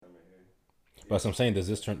But I'm saying, does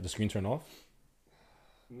the screen turn off?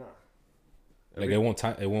 Nah. Like it won't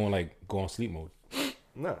like go on sleep mode.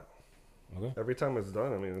 Nah. Okay. Every time it's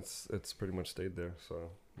done, I mean, it's pretty much stayed there.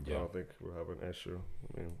 So Yeah. I don't think we'll have an issue.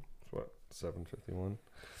 I mean, it's what, 7:51.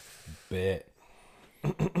 Bet.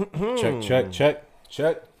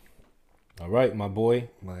 Check. All right, my boy.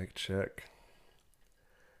 Mic check.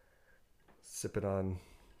 Sipping on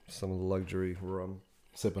some luxury rum.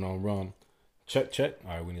 Sipping on rum. Check.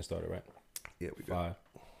 All right, we need to start it, right? Yeah, we got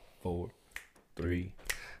 5, 4, 3,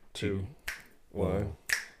 2, 2, 1.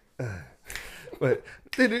 Wait.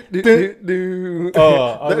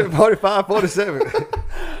 Oh, 45, 47. I think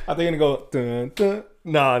I'm gonna go. Dun, dun.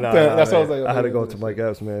 Nah. That's what I was man. like. I had to go to Mike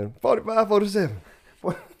Epps, man. 45, 47.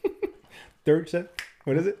 Third check.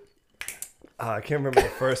 What is it? I can't remember the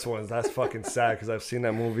first ones. That's fucking sad because I've seen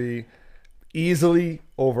that movie easily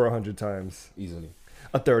over 100 times. Easily.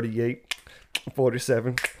 A 38, a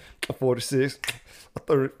 47, a 46, a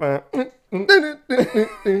 35,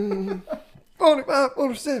 45,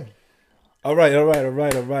 47. All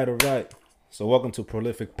right. So welcome to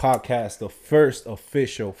Prolific Podcast, the first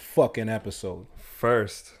official fucking episode.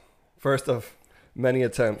 First of many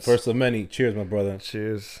attempts. First of many. Cheers, my brother.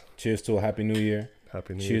 Cheers. Cheers to a happy new year.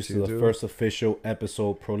 Happy New Year Cheers to the first official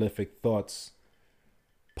episode, Prolific Thoughts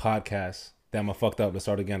Podcast. Damn, I fucked up. Let's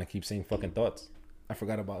start again. I keep saying fucking thoughts. I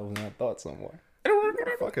forgot about it was not thoughts somewhere.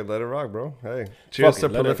 Fuck it, let it rock, bro. Hey, cheers to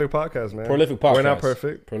Prolific Podcast, man. Prolific Podcast. We're not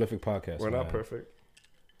perfect. Prolific Podcast. We're man. not perfect.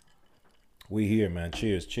 We here, man.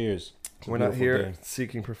 Cheers. We're not here day.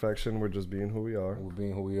 seeking perfection. We're just being who we are. We're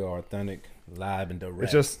being who we are, authentic, live, and direct.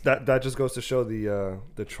 It's just that just goes to show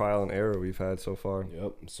the trial and error we've had so far.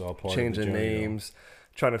 Yep. It's all part Changing of the journey, names,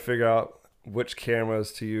 trying to figure out which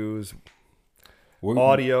cameras to use, We're,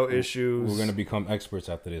 audio issues. We're gonna become experts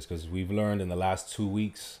after this because we've learned in the last 2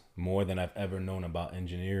 weeks more than I've ever known about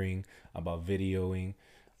engineering, about videoing,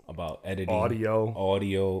 about editing,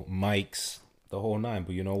 audio, mics, the whole nine.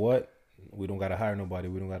 But you know what? We don't gotta hire nobody.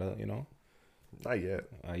 We don't gotta, Not yet.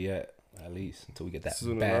 At least until we get that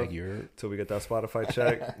Soon bag. enough, till we get that Spotify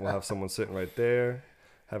check. We'll have someone sitting right there,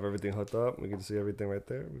 have everything hooked up. We can see everything right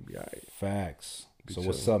there. We'll be all right. Facts. Be So chilling.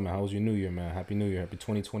 what's up, man? How was your New Year, man? Happy New Year. Happy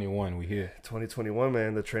 2021. We here. 2021,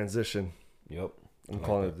 man. The transition. Yep. I'm like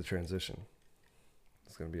calling that. it the transition.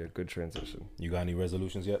 It's gonna be a good transition. You got any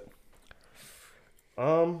resolutions yet?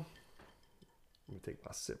 Let me take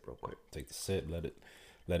my sip real quick. Take the sip. Let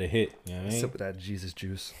it hit. You know what I mean? Sip of that Jesus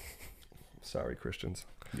juice. Sorry, Christians.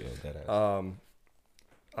 Yo, that ass.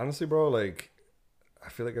 Honestly, bro, like I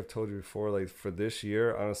feel like I've told you before, like for this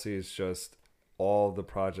year, honestly, it's just all the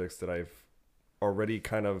projects that I've already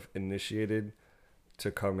kind of initiated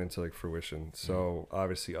to come into like fruition. So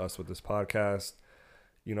obviously us with this podcast,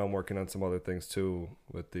 I'm working on some other things too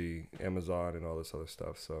with the Amazon and all this other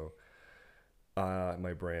stuff. So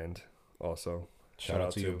my brand also. Shout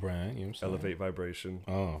out to your brand. You know what I'm saying? Elevate Vibration.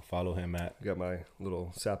 Oh, follow him at. Got my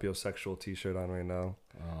little sapiosexual t-shirt on right now.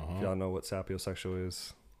 If y'all know what sapiosexual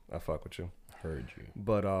is, I fuck with you. Heard you.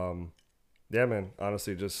 But yeah, man,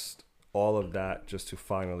 honestly, just all of that just to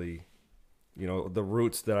finally,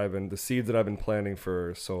 the seeds that I've been planting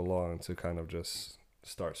for so long to kind of just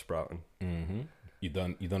start sprouting. Mm-hmm. You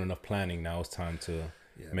done enough planning. Now it's time to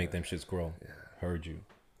make them shits grow. Yeah. Heard you.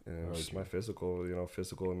 And just my physical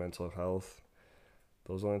and mental health.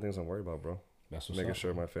 Those are the only things I'm worried about, bro. That's what's Making up.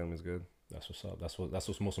 sure my family's good. That's what's up. That's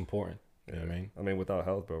what's most important. You know what I mean? I mean, without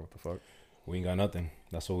health, bro, what the fuck? We ain't got nothing.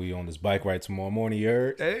 That's what we on this bike ride tomorrow morning. You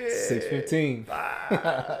heard? Hey! 6:15.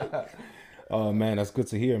 Oh man, that's good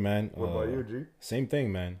to hear, man. What about you, G? Same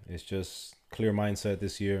thing, man. It's just clear mindset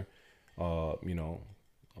this year.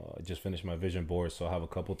 Just finished my vision board, so I have a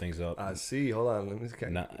couple things up. I see. Hold on, let me.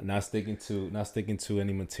 Not sticking to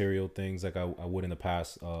any material things like I would in the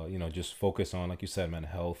past. Just focus on, like you said, man,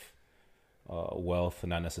 health, wealth,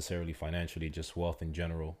 not necessarily financially, just wealth in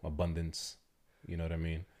general, abundance. You know what I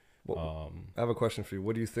mean? Well, I have a question for you.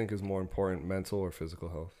 What do you think is more important, mental or physical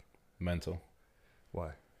health? Mental.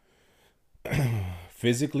 Why?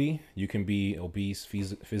 Physically, you can be obese.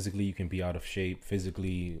 Physically, you can be out of shape.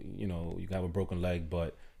 Physically, you have a broken leg,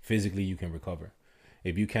 but physically you can recover.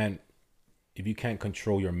 If you can't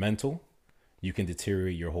control your mental, you can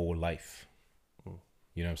deteriorate your whole life.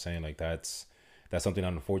 You know what I'm saying? Like that's something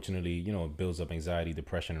that unfortunately, it builds up anxiety,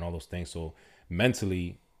 depression, and all those things. So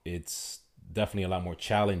mentally, it's definitely a lot more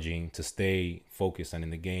challenging to stay focused and in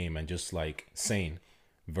the game and just like sane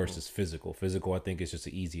versus physical. Physical, I think, is just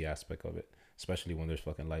the easy aspect of it. Especially when there's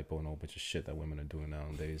fucking lipo and a whole bunch of shit that women are doing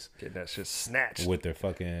nowadays. Get that shit snatched. With their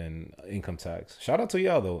fucking income tax. Shout out to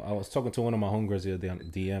y'all, though. I was talking to one of my homegirls the other day on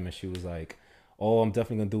DM, and she was like, oh, I'm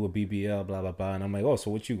definitely gonna do a BBL, blah blah blah. And I'm like, oh,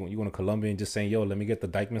 so what you going to Colombia and just saying, yo, let me get the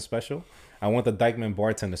Dykeman special. I want the Dykeman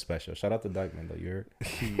bartender special. Shout out to Dykeman though. You heard?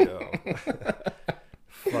 Yo,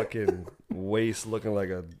 fucking waist looking like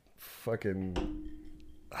a fucking.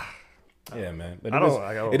 Yeah, man. But I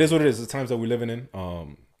don't. it is what it is. The times that we're living in,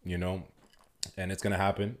 you know, and it's gonna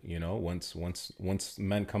happen. You know, once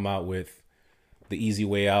men come out with the easy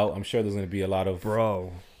way out, I'm sure there's gonna be a lot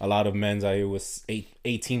of men's out here with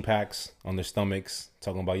 18 packs on their stomachs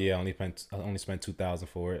talking about, yeah, I only spent 2,000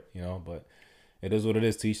 for it. You know, but it is what it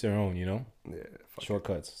is. To each their own. You know. Yeah.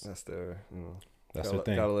 Shortcuts. That's their. That's their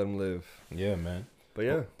thing. Gotta let them live. Yeah, man. But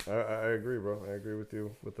yeah, I agree, bro. I agree with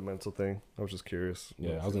you with the mental thing. I was just curious.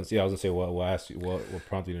 Yeah, I was gonna say what asked you, what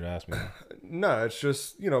prompted you to ask me. No, it's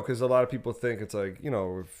just, because a lot of people think it's like,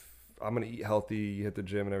 if I'm gonna eat healthy, you hit the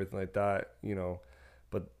gym and everything like that,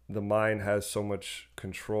 but the mind has so much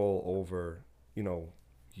control over,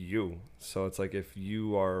 you. So it's like if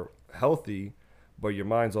you are healthy, but your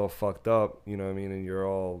mind's all fucked up, you know what I mean, and you're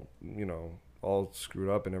all, all screwed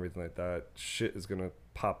up and everything like that, shit is gonna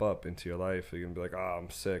pop up into your life. You're gonna be like, I'm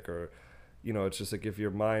sick, or it's just like if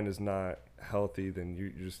your mind is not healthy, then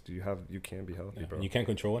you can't be healthy, bro. You can't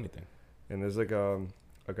control anything. And there's like a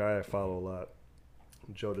guy I follow a lot,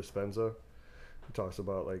 Joe Dispenza, who talks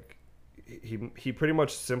about like he pretty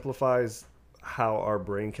much simplifies how our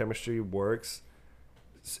brain chemistry works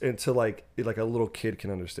into like a little kid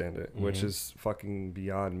can understand it, which is fucking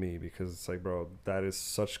beyond me, because it's like, bro, that is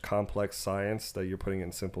such complex science that you're putting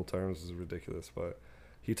in simple terms is ridiculous. But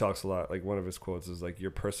he talks a lot, like one of his quotes is like,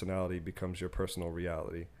 your personality becomes your personal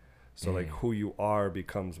reality. So like who you are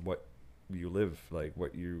becomes what you live, like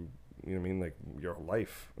what you know what I mean, like your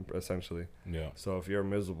life essentially. Yeah. So if you're a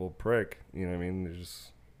miserable prick, you know what I mean,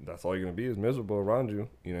 that's all you're gonna be, is miserable around you,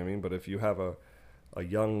 you know what I mean. But if you have a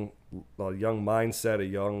young mindset, a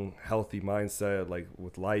young healthy mindset, like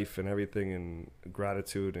with life and everything and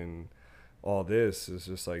gratitude and all this, is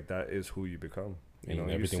just like, that is who you become.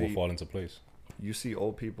 Everything will fall into place. You see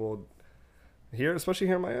old people here, especially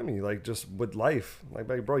here in Miami, like just with life, like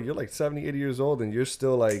bro, you're like 70, 80 years old and you're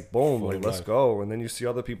still like, boom, full like let's go. And then you see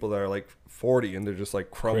other people that are like 40 and they're just like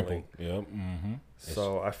crumbling. Yeah.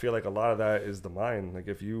 So I feel like a lot of that is the mind. Like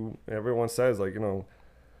everyone says like, you're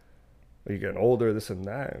getting older, this and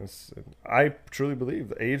that. I truly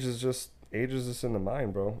believe age is just in the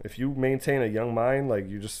mind, bro. If you maintain a young mind, like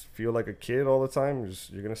you just feel like a kid all the time,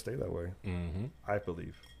 you're gonna stay that way. I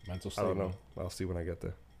believe. Mental state. I don't know. I'll see when I get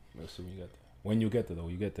there. Let's see when you get there. When you get there, though,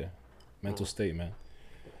 you get there. Mental state, man.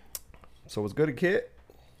 So what's good, kid?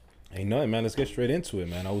 Ain't nothing, man. Let's get straight into it,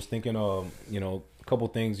 man. I was thinking, a couple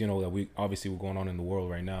things, that we obviously were going on in the world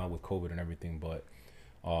right now with COVID and everything, but,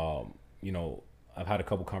 I've had a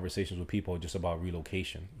couple conversations with people just about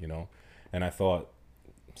relocation, and I thought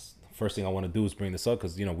first thing I want to do is bring this up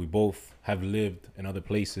because, we both have lived in other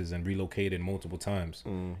places and relocated multiple times.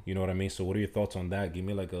 You know what I mean? So what are your thoughts on that? Give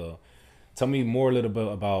me tell me more a little bit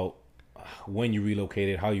about when you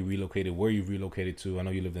relocated, how you relocated, where you relocated to. I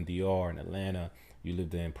know you lived in DR and Atlanta. You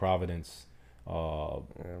lived in Providence.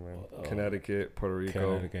 Connecticut, Puerto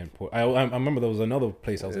Rico. I remember there was another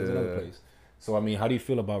place. Another place. So, I mean, how do you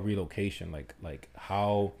feel about relocation? Like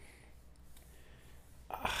how,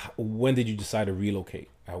 when did you decide to relocate?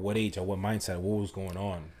 At what age? At what mindset? What was going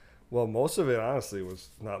on? Well, most of it, honestly, was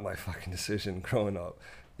not my fucking decision growing up.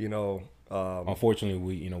 Unfortunately,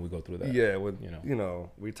 we go through that. Yeah,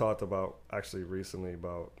 we talked about actually recently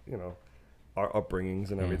about, our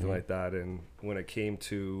upbringings and everything like that. And when it came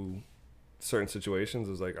to certain situations,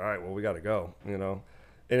 it was like, all right, well, we got to go, And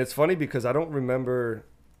it's funny because I don't remember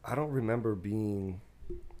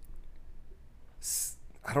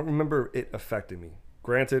it affecting me.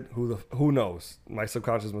 Granted, who knows? My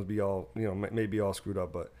subconscious must be all, maybe all screwed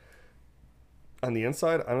up, but on the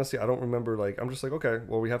inside, honestly, I don't remember. Like, I'm just like, okay,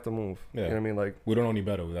 well, we have to move. Yeah. You know what I mean? Like, we don't know any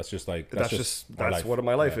better. That's just that's what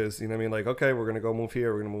my life is. You know what I mean? Like, okay, we're gonna go move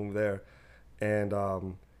here. We're gonna move there, and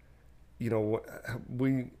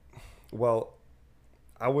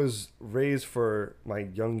I was raised for my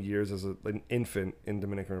young years as an infant in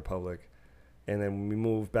Dominican Republic, and then when we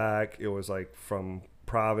moved back, it was like from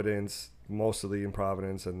Providence, mostly in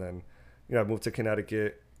Providence, and then I moved to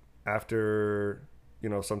Connecticut after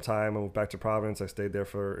some time. I moved back to Providence. I stayed there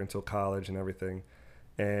until college and everything,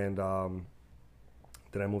 and then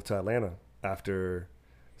I moved to Atlanta after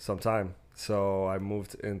some time. So I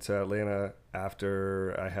moved into Atlanta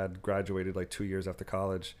after I had graduated, like 2 years after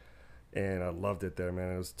college. And I loved it there,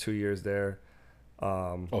 man. It was 2 years there.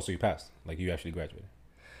 So you passed? Like you actually graduated?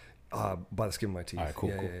 By the skin of my teeth. All right, cool,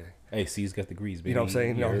 Yeah, cool. yeah, yeah. Hey, C's got degrees, baby. You know what I'm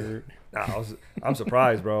saying? You No. heard? Nah, I'm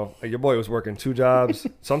surprised, bro. Your boy was working 2 jobs,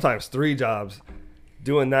 sometimes 3 jobs,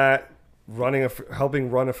 doing that, helping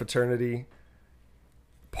run a fraternity,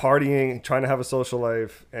 partying, trying to have a social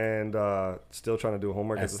life, and still trying to do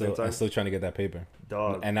homework at the same time. And still trying to get that paper.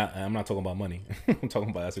 Dog. And I'm not talking about money. I'm talking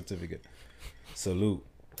about that certificate. Salute.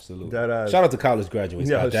 That, Shout out to college graduates.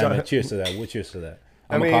 yeah, God damn shout- it. Cheers to that. Well, cheers to that.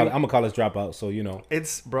 I I'm mean- a college dropout, so you know.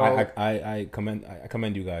 It's, bro. I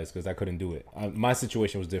commend you guys because I couldn't do it. My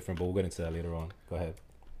situation was different, but we'll get into that later on. Go ahead.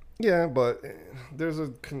 Yeah, but there's I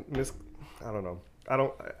don't know. I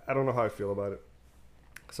don't know how I feel about it.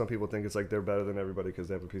 Some people think it's like they're better than everybody because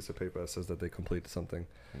they have a piece of paper that says that they completed something,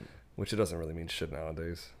 which it doesn't really mean shit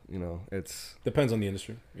nowadays. You know, it's Depends on the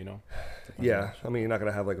industry, you know. Depends on the yeah. industry. I mean, you're not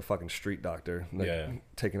gonna have like a fucking street doctor like Yeah.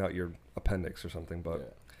 taking out your appendix or something,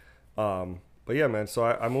 Yeah. but yeah, man. So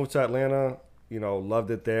I moved to Atlanta. You know, loved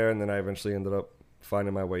it there, and then I eventually ended up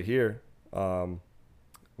finding my way here.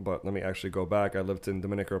 But let me actually go back. I lived in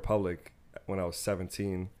Dominican Republic when I was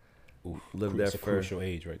 17. Oof, Lived there it's a for crucial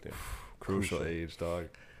age right there. crucial age, dog.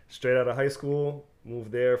 Straight out of high school,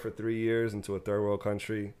 moved there for 3 years into a third world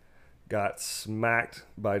country. Got smacked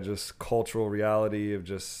by just cultural reality of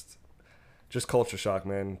just culture shock,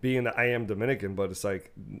 man. Being that I am Dominican, but it's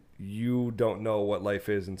like you don't know what life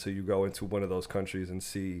is until you go into one of those countries and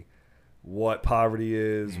see what poverty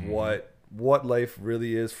is, what life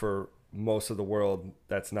really is for most of the world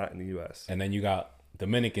that's not in the U.S. And then you got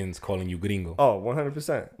Dominicans calling you gringo. Oh,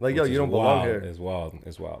 100%. Like, yo, which you is don't belong wild. here. It's wild.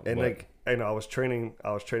 It's wild. And But like, I know I was training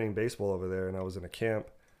baseball over there, and I was in a camp,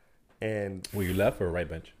 and were you left or right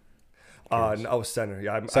bench? no, I was center.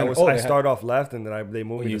 Yeah, Center. I started off left, and then they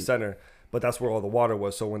moved me you- to center. But that's where all the water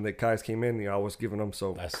was. So when the guys came in, you know, I was giving them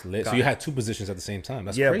That's lit. So God. you had 2 positions at the same time.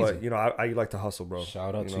 That's yeah, crazy. but you know, I like to hustle, bro.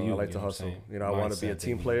 Shout out you to know, you, I like you to know what I'm hustle. saying? You know, I want to be a Mindset,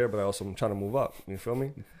 team baby. player, but I also am trying to move up. You feel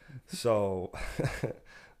me? So,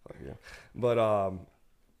 yeah. But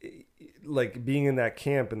like being in that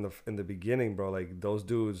camp in the beginning, bro. Like those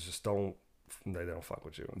dudes just they don't fuck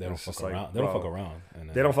with you. They don't It's fuck just like, around. They don't bro, fuck around. And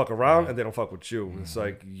They don't fuck around, and they don't fuck with you. Mm-hmm. It's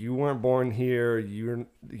like you weren't born here.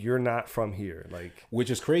 You're not from here. Like, Which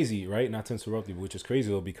is crazy, right? Not to interrupt you, but which is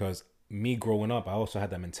crazy though, because me growing up, I also had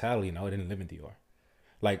that mentality, and I didn't live in DR.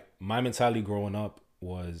 Like my mentality growing up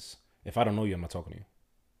was, if I don't know you, I'm not talking to you.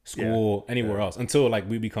 School, anywhere else, until like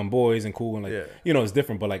we become boys and cool, and like you know, it's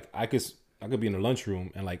different. But like I could be in the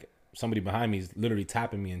lunchroom and like somebody behind me is literally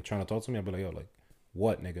tapping me and trying to talk to me. I'd be like, yo, like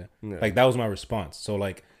what, nigga? Yeah. Like that was my response. So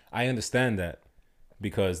like I understand that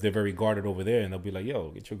because they're very guarded over there, and they'll be like, yo,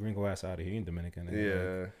 get your gringo ass out of here, you ain't Dominican. And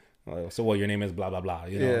yeah. like, so what? Your name is blah blah blah.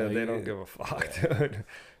 You know? Yeah, Like, they don't give a fuck, dude.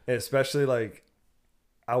 And especially like,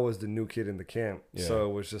 I was the new kid in the camp, Yeah. so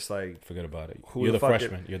it was just like, Forget about it. Who You're the the fuck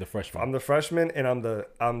freshman. You're the freshman. I'm the freshman and I'm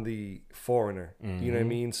the foreigner. You know what I Mhm.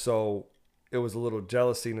 mean? So it was a little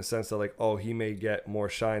jealousy in the sense that like, oh, he may get more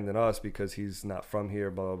shine than us because he's not from here,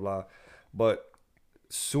 blah blah blah. But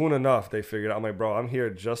soon enough, they figured out. I'm like, bro, I'm here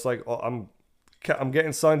just like I'm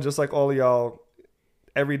getting sun just like all of y'all.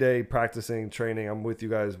 Every day practicing, training. I'm with you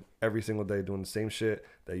guys every single day doing the same shit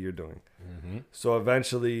that you're doing. Mm-hmm. So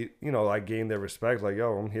eventually, you know, I gained their respect. Like,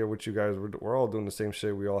 yo, I'm here with you guys. We're all doing the same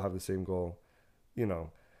shit. We all have the same goal, you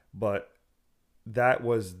know. But that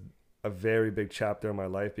was a very big chapter in my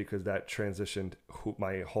life because that transitioned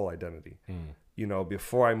my whole identity. You know,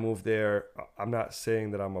 before I moved there, I'm not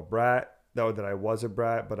saying that I'm a brat, though, that I was a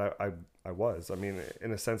brat, but I was. I mean,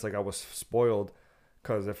 in a sense, like I was spoiled.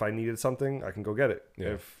 Because if I needed something, I can go get it.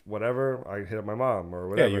 Yeah. If whatever, I hit up my mom or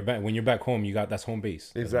whatever. Yeah, you're back. When you're back home, that's home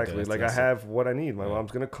base. Exactly. Like I have what I need. My Yeah.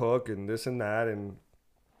 mom's gonna cook and this and that and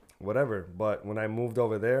whatever. But when I moved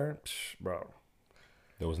over there, bro,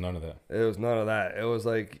 There was none of that. it was none of that. It was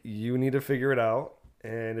like you need to figure it out,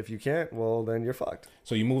 and if you can't, well, then you're fucked.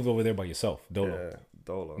 So you moved over there by yourself, dolo. Yeah,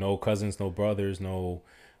 dolo. No cousins, no brothers, no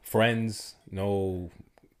friends, no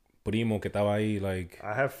primo que estaba ahí. Like,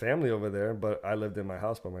 I have family over there, but I lived in my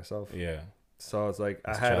house by myself. yeah, So it's like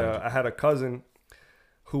That's I had a cousin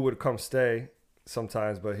who would come stay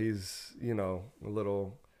sometimes, but he's, you know, a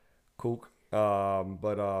little kook.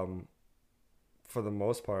 For the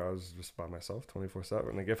most part, I was just by myself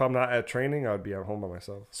 24/7. Like if I'm not at training, I'd be at home by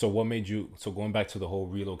myself. So what made you? So going back to the whole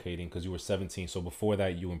relocating, because you were 17. So before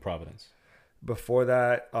that, you in Providence. Before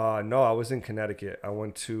that, no, I was in Connecticut. I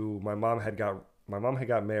went to my mom had got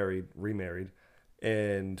remarried,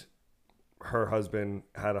 and her husband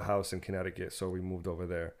had a house in Connecticut, so we moved over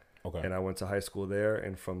there. Okay. And I went to high school there,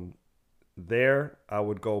 and from there I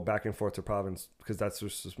would go back and forth to Providence because that's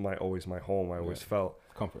just always my home. I always felt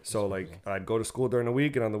Comfort. so like I'd go to school during the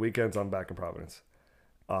week, and on the weekends I'm back in Providence.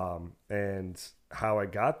 And how I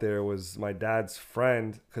got there was my dad's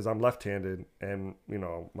friend, because I'm left-handed, and you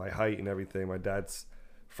know my height and everything. My dad's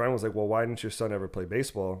friend was like, "Well, why didn't your son ever play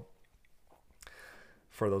baseball?"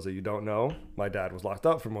 For those of you who don't know, my dad was locked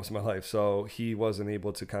up for most of my life, so he wasn't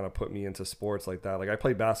able to kind of put me into sports like that. Like I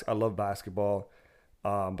play I love basketball,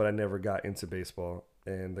 but I never got into baseball.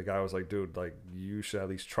 And the guy was like, "Dude, like you should at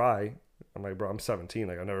least try." I'm like, "Bro, I'm 17.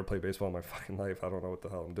 Like I never played baseball in my fucking life. I don't know what the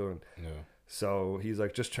hell I'm doing." Yeah. So he's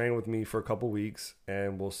like, "Just train with me for a couple weeks,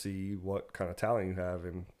 and we'll see what kind of talent you have."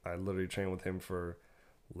 And I literally trained with him for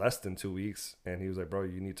less than 2 weeks, and he was like, "Bro,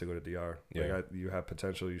 you need to go to DR. Yeah. Like you have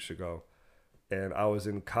potential. You should go." And I was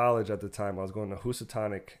in college at the time. I was going to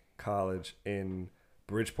Housatonic College in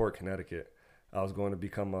Bridgeport, Connecticut. I was going to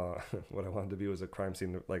become what I wanted to be was a crime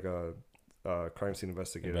scene, like a crime scene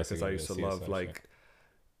investigator, because I used to love like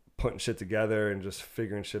putting shit together and just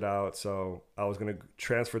figuring shit out. So I was going to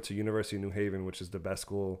transfer to University of New Haven, which is the best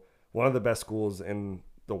school, one of the best schools in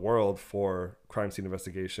the world for crime scene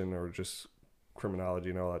investigation or just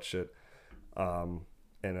criminology and all that shit. And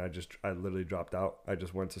I literally dropped out. I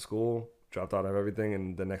just went to school, dropped out of everything,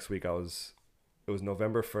 and the next week it was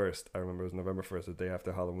November 1st. I remember it was November 1st, the day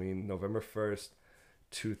after Halloween. November 1st,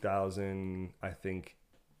 2000, I think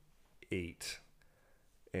 8.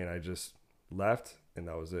 And I just left, and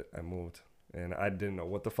that was it. I moved, and I didn't know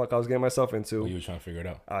what the fuck I was getting myself into. Well, you were trying to figure it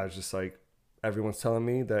out. I was just like, everyone's telling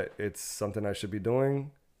me that it's something I should be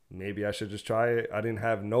doing. Maybe I should just try it. I didn't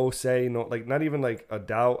have no say, no, like not even like a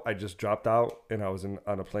doubt. I just dropped out, and I was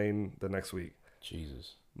on a plane the next week.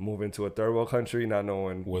 Jesus. Moving to a third world country, not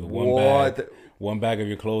knowing with what one bag of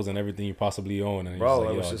your clothes and everything you possibly own. And bro,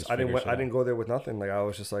 like, it was just I didn't go there with nothing. Like I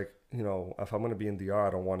was just like, you know, if I'm gonna be in DR, I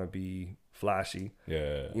don't want to be flashy.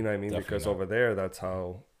 Yeah, you know what I mean? Because over there, that's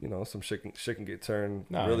how, you know, some shit can get turned.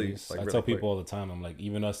 Nah, really, like I tell people all the time, I'm like,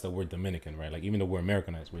 even us that we're Dominican, right? Like even though we're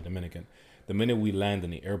Americanized, we're Dominican. The minute we land in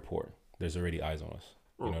the airport, there's already eyes on us.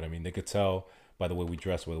 You know what I mean? They could tell by the way we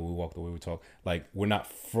dress, whether we walk, the way we talk. Like we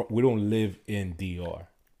don't live in DR.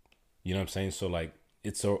 You know what I'm saying? So like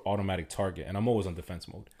it's an automatic target, and I'm always on defense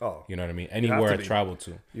mode. Oh, you know what I mean? Anywhere I travel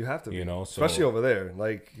to, you have to, you know, so, especially over there.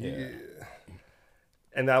 Like, yeah.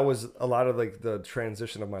 And that was a lot of like the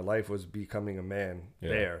transition of my life was becoming a man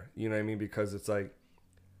there. You know what I mean? Because it's like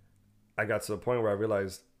I got to the point where I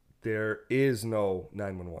realized there is no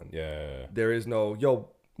 911. Yeah, there is no yo,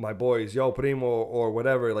 my boys, yo, primo, or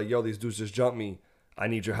whatever. Like yo, these dudes just jumped me. I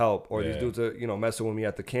need your help. Or these dudes are, you know, messing with me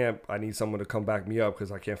at the camp. I need someone to come back me up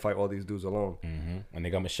because I can't fight all these dudes alone. Mm-hmm. And they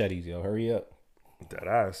got machetes, yo. Hurry up. Dead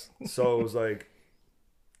ass. So it was like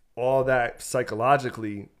all that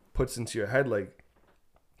psychologically puts into your head like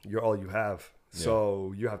you're all you have. Yeah.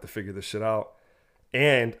 So you have to figure this shit out.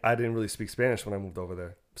 And I didn't really speak Spanish when I moved over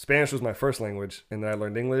there. Spanish was my first language, and then I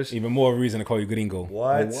learned English. Even more reason to call you gringo.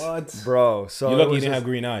 What? Bro, so you're lucky you didn't have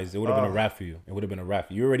green eyes. It would have been a wrap for you. It would have been a wrap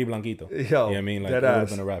for you. You're already blanquito. Yo, you know what I mean? Like, it would have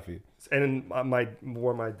been a wrap for you. And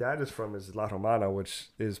where my dad is from is La Romana, which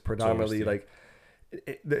is predominantly like,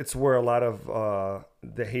 it's where a lot of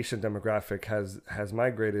the Haitian demographic has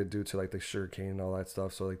migrated due to like the sugarcane and all that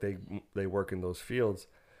stuff. So like they work in those fields.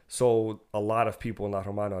 So a lot of people in La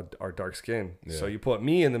Romana are dark skinned. Yeah. So you put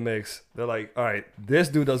me in the mix, they're like, all right, this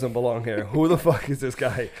dude doesn't belong here. Who the fuck is this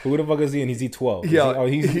guy? Who the fuck is he? And is he 12? Yo,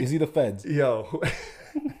 is he the feds? Yo,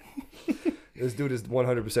 this dude is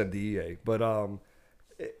 100% DEA. But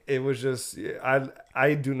it was just,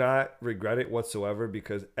 I do not regret it whatsoever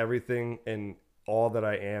because everything and all that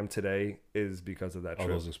I am today is because of that trip.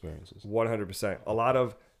 All those experiences. 100%. A lot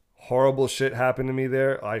of horrible shit happened to me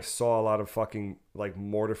there. I saw a lot of fucking like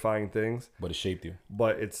mortifying things. But it shaped you.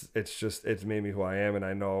 But it's made me who I am, and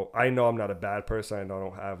I know I'm not a bad person. I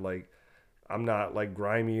don't have like, I'm not like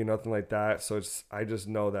grimy or nothing like that. So I just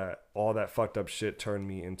know that all that fucked up shit turned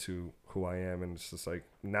me into who I am, and it's just like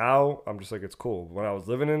now I'm just like it's cool. When I was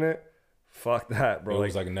living in it, fuck that, bro. It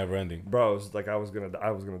was like never ending. Bro, it was like I was gonna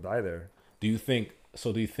die there. Do you think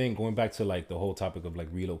going back to like the whole topic of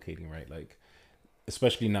like relocating, right? Like,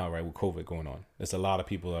 especially now, right, with COVID going on, there's a lot of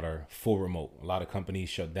people that are full remote. A lot of companies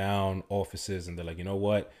shut down offices, and they're like, you know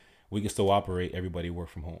what, we can still operate. Everybody work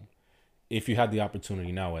from home. If you had the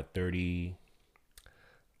opportunity now at 30,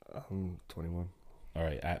 I'm 21. All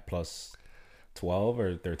right, at plus 12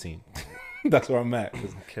 or 13. That's where I'm at.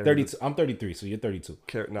 32. I'm 33, so you're 32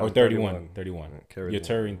 or 31. 31. You're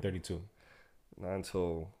turning 32. Not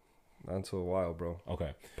until a while, bro.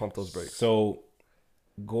 Okay, pump those brakes. So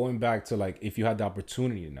going back to like if you had the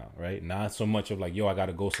opportunity now, right? Not so much of like, yo, I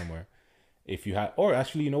gotta go somewhere. If you had, or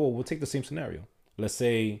actually, you know what? We'll take the same scenario. Let's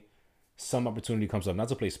say some opportunity comes up, not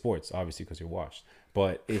to play sports, obviously, because you're washed.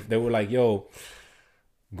 But if they were like, yo,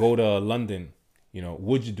 go to London You know,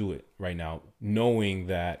 would you do it right now, knowing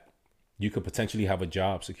that you could potentially have a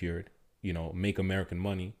job secured, you know, make American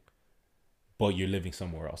money, but you're living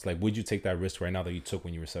somewhere else? Like, would you take that risk right now that you took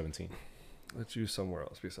when you were 17? Let's use somewhere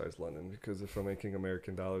else besides London, because if I'm making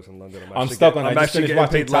American dollars in London, I'm stuck on. I just finished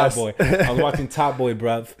watching Top less. Boy. I was watching Top Boy,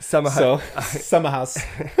 bruv. Summer House.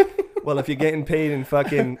 Well, if you're getting paid in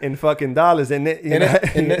fucking dollars, then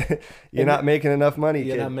you're not making enough money.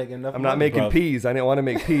 You're kid. not making enough. I'm money, not making bruv. peas. I didn't want to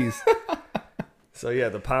make peas. So yeah,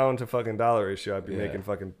 the pound to fucking dollar ratio, I'd be Yeah. making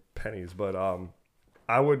fucking pennies. But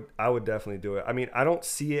I would definitely do it. I mean, I don't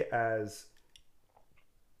see it as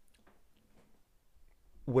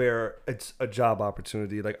where it's a job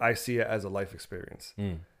opportunity. Like, I see it as a life experience.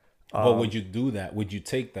 But would you do that? Would you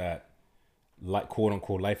take that, like, quote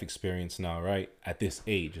unquote life experience now, right, at this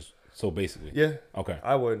age? So basically, Yeah. Okay.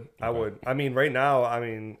 I would. I Okay. would. I mean, right now, I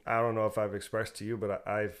don't know if I've expressed to you, but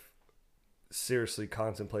I've seriously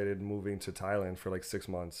contemplated moving to Thailand for like 6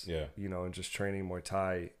 months. Yeah. You know, and just training Muay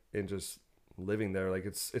Thai and just living there. Like,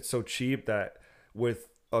 it's so cheap that with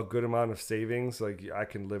a good amount of savings, like, I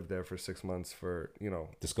can live there for 6 months for, you know,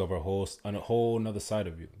 Discover a whole another side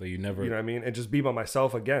of you that you never. you know what I mean? And just be by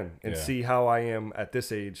myself again and Yeah. see how I am at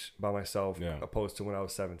this age by myself, Yeah. opposed to when I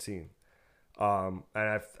was 17. And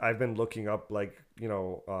I've been looking up, like, you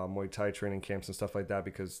know, Muay Thai training camps and stuff like that,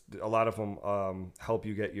 because a lot of them help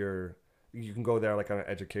you get you can go there like on an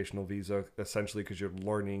educational visa, essentially, because you're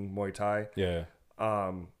learning Muay Thai. Yeah.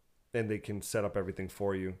 And they can set up everything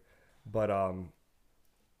for you. But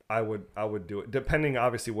I would do it, depending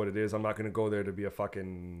obviously what it is. I'm not going to go there to be a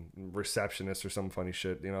fucking receptionist or some funny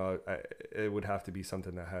shit. You know, it would have to be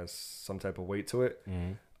something that has some type of weight to it.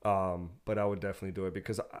 But I would definitely do it,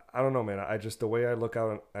 because I don't know, man. I just, the way I look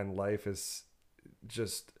out on life is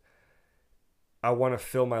just, I want to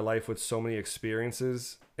fill my life with so many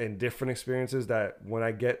experiences and different experiences that when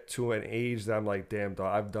I get to an age that I'm like, damn,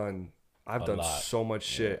 dog, I've done lot. so much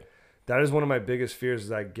shit. That is one of my biggest fears,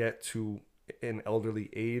 is I get to an elderly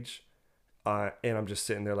age, and I'm just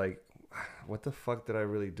sitting there like, what the fuck did I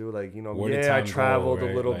really do? Like, you know, Where did yeah, I time go, traveled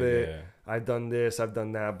right? a little Like, bit. yeah. I've done this, I've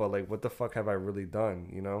done that, but like, what the fuck have I really done?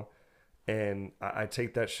 You know? And I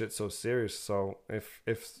take that shit so serious. So if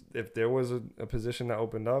there was a position that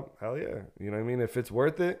opened up, hell yeah. You know what I mean? If it's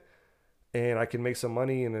worth it and I can make some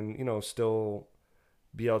money and then, you know, still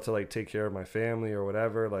be able to like take care of my family or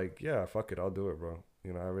whatever, like, yeah, fuck it, I'll do it, bro.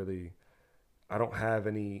 You know, I don't have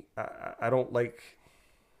any, I don't like,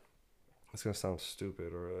 it's gonna sound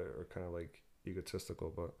stupid or kind of like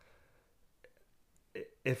egotistical, but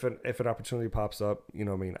if an opportunity pops up, you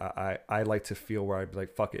know what I mean, I like to feel where I'd be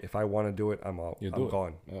like, fuck it, if I want to do it, I'm out. I'm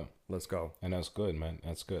gone. Yeah. Let's go. And that's good, man.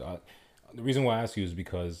 That's good. The reason why I ask you is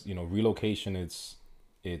because, you know, relocation, it's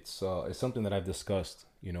something that I've discussed,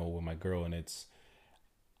 you know, with my girl, and it's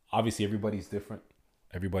obviously everybody's different.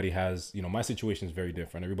 Everybody has, you know, my situation is very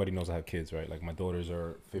different. Everybody knows I have kids, right? Like, my daughters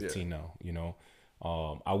are 15 now, you know.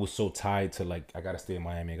 I was so tied to, like, I gotta stay in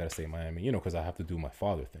Miami, you know, because I have to do my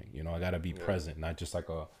father thing, you know. I gotta be present, not just like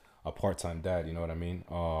a part-time dad, you know what I mean?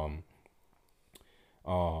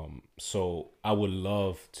 So I would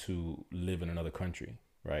love to live in another country,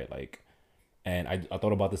 right? Like, and I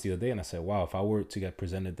thought about this the other day, and I said, wow, if I were to get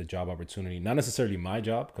presented the job opportunity, not necessarily my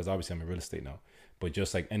job, because obviously I'm in real estate now, but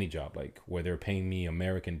just like any job, like where they're paying me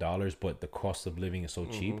American dollars, but the cost of living is so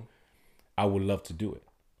cheap, I would love to do it.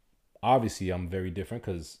 Obviously, I'm very different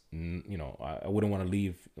because, you know, I wouldn't want to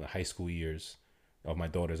leave the high school years of my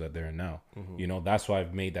daughters that they're in now. You know, that's why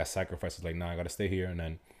I've made that sacrifice. It's like, nah, I got to stay here. And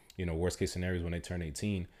then, you know, worst case scenarios, when they turn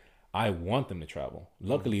 18, I want them to travel.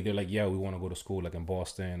 Luckily, they're like, yeah, we want to go to school like in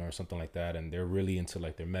Boston or something like that. And they're really into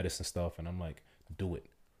like their medicine stuff. And I'm like, do it.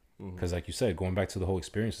 Because like you said, going back to the whole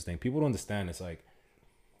experiences thing, people don't understand. It's like,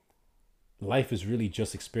 life is really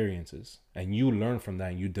just experiences, and you learn from that,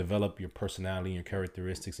 and you develop your personality and your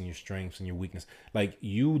characteristics and your strengths and your weakness. Like,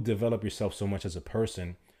 you develop yourself so much as a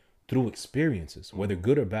person through experiences, whether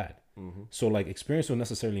good or bad. So like, experience don't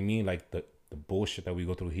necessarily mean like the bullshit that we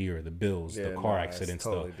go through here, the bills, the car accidents,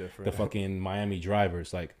 totally the fucking Miami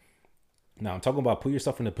drivers. Like, now I'm talking about put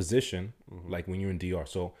yourself in a position like when you're in DR.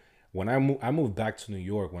 So when I moved back to New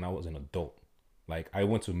York when I was an adult. Like, I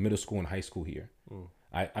went to middle school and high school here.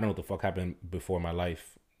 I don't know what the fuck happened before my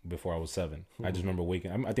life, before I was 7. I just remember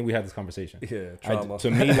waking. I think we had this conversation. Yeah, trauma.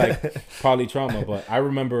 To me, like, probably trauma. But I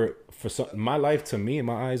remember my life, to me, in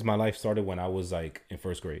my eyes, my life started when I was like in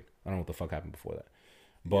first grade. I don't know what the fuck happened before that.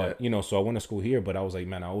 But, you know, so I went to school here, but I was like,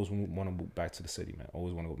 man, I always want to move back to the city, man. I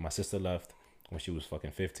always want to go. My sister left when she was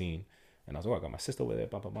fucking 15. And I was like, oh, I got my sister over there,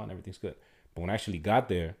 blah, blah, blah, and everything's good. But when I actually got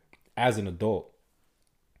there, as an adult,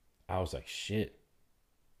 I was like, shit.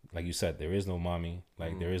 Like you said, there is no mommy.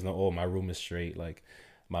 Like there is no, oh, my room is straight. Like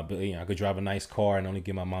I could drive a nice car and only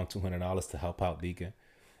give my mom $200 to help out Deacon.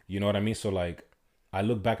 You know what I mean? So like, I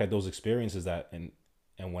look back at those experiences and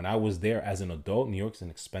when I was there as an adult, New York's an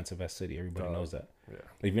expensive ass city. Everybody knows that. Yeah.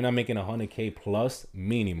 If you're not making 100K plus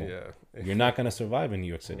minimum, you're not gonna survive in New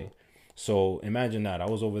York City. So imagine that. I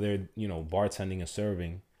was over there, bartending and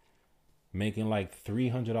serving, making like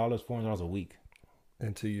 $300, $400 a week.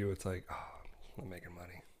 And to you, it's like, oh, I'm making money.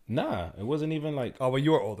 Nah, it wasn't even like. Oh, well,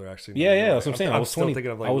 you were older actually. Yeah, yeah, that's what I'm saying. I was still 20.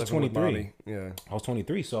 thinking of, like, I was living with 23. mommy. Yeah, I was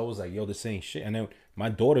 23, so I was like, yo, this ain't shit. And then my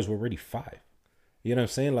daughters were already 5. You know what I'm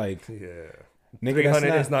saying? Like, yeah. nigga,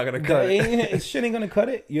 300 is not gonna cut it. Shit ain't gonna cut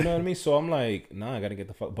it. You know what I mean? So I'm like, nah, I gotta get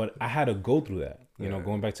the fuck. But I had to go through that.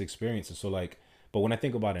 Going back to experiences. So like, but when I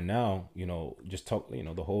think about it now, just talk,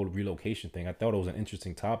 the whole relocation thing. I thought it was an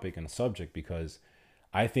interesting topic and a subject because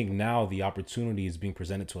I think now the opportunity is being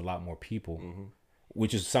presented to a lot more people. Mm-hmm.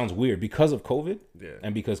 Which sounds weird because of COVID,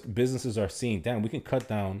 and because businesses are seeing, damn, we can cut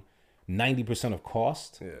down 90% of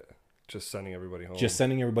cost. Yeah, just sending everybody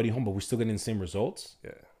home. But we're still getting the same results.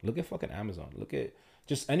 Yeah, look at fucking Amazon. Look at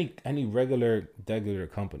just any regular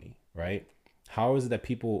company, right? How is it that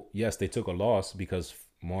people? Yes, they took a loss because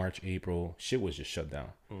March, April, shit was just shut down.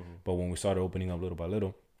 Mm-hmm. But when we started opening up little by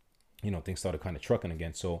little, things started kind of trucking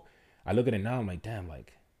again. So I look at it now, I'm like, damn,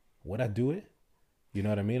 like, would I do it? You know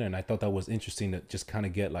what I mean? And I thought that was interesting to just kind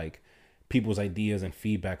of get like people's ideas and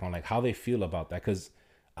feedback on like how they feel about that. Cause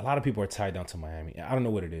a lot of people are tied down to Miami. I don't know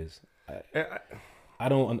what it is.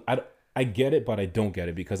 I get it, but I don't get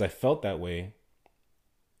it because I felt that way.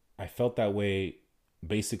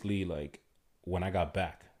 Basically like when I got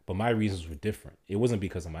back, but my reasons were different. It wasn't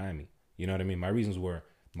because of Miami. You know what I mean? My reasons were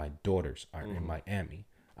my daughters are in Miami.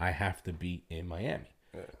 I have to be in Miami.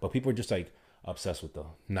 Yeah. But people are just like obsessed with the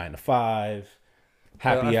 9 to 5.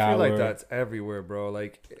 Happy hour. I feel like that's everywhere, bro.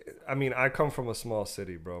 Like, I mean, I come from a small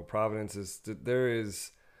city, bro. Providence there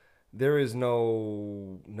is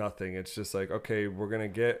no nothing. It's just like, okay, we're gonna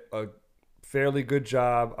get a fairly good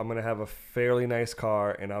job. I'm gonna have a fairly nice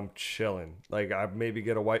car, and I'm chilling. Like, I maybe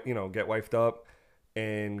get get wifed up,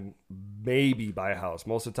 and maybe buy a house.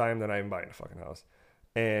 Most of the time, then I'm buying a fucking house,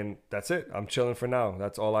 and that's it. I'm chilling for now.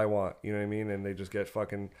 That's all I want. You know what I mean? And they just get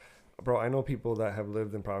fucking. Bro, I know people that have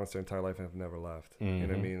lived in Providence their entire life and have never left. Mm-hmm. You know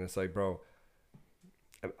what I mean? It's like, bro,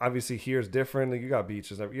 obviously here's different. Like, you got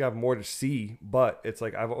beaches, you have more to see, but it's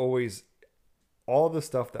like all the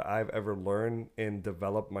stuff that I've ever learned and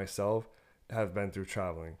developed myself have been through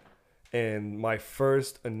traveling. And my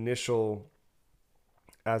first initial,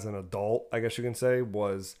 as an adult, I guess you can say,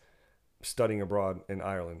 was studying abroad in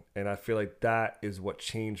Ireland. And I feel like that is what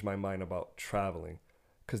changed my mind about traveling.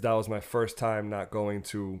 Because that was my first time not going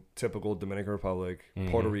to typical Dominican Republic,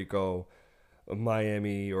 Puerto Rico,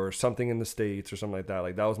 Miami, or something in the States or something like that.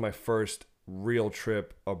 Like, that was my first real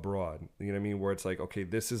trip abroad. You know what I mean? Where it's like, okay,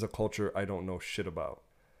 this is a culture I don't know shit about.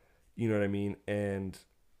 You know what I mean? And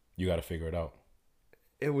you got to figure it out.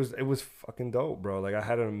 It was fucking dope, bro. Like, I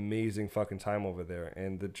had an amazing fucking time over there.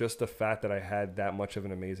 And just the fact that I had that much of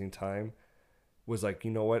an amazing time was like, you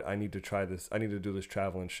know what? I need to try this. I need to do this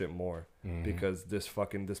traveling shit more because this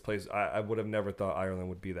place, I would have never thought Ireland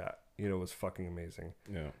would be that. It was fucking amazing.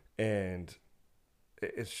 Yeah. And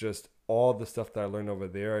it's just all the stuff that I learned over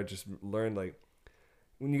there. I just learned, like,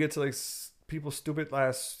 when you get to like people's stupid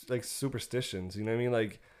last like superstitions, you know what I mean?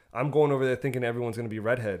 Like, I'm going over there thinking everyone's going to be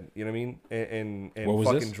redhead, you know what I mean? And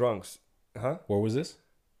fucking this? Drunks. Huh? Where was this?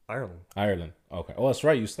 Ireland. Okay. Oh, that's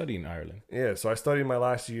right. You studied in Ireland. Yeah. So I studied my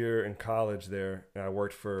last year in college there, and I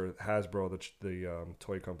worked for Hasbro, the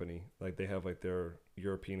toy company. Like, they have like their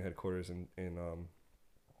European headquarters in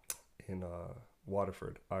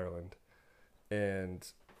Waterford, Ireland, and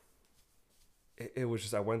it was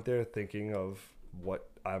just, I went there thinking of what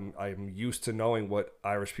I'm used to knowing what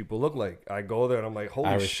Irish people look like. I go there and I'm like, holy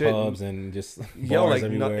Irish shit, pubs and just bars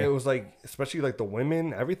everywhere. It was like, especially like the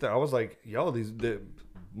women, everything. I was like, yo,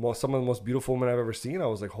 some of the most beautiful women I've ever seen. I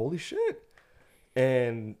was like, holy shit.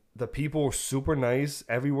 And the people were super nice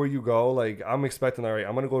everywhere you go. Like, I'm expecting, all right,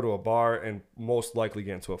 I'm going to go to a bar and most likely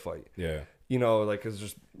get into a fight. Yeah. Like, it's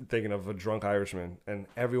just thinking of a drunk Irishman. And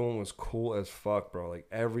everyone was cool as fuck, bro. Like,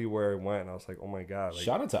 everywhere I went, I was like, oh my God. Like,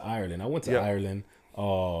 shout out to Ireland. I went to Ireland.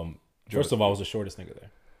 First of all, I was the shortest nigga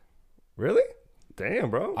there. Really? Damn,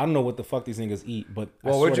 bro. I don't know what the fuck these niggas eat, but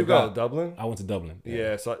well, where'd you go? Dublin? I went to Dublin.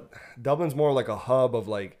 Yeah, so Dublin's more like a hub of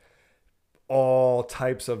like all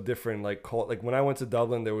types of different like like when I went to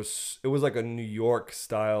Dublin, it was like a New York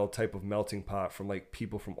style type of melting pot from like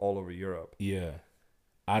people from all over Europe. Yeah.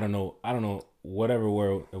 I don't know whatever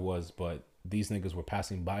where it was, but these niggas were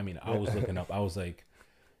passing by me and I was looking up. I was like,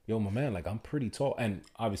 yo, my man, like I'm pretty tall, and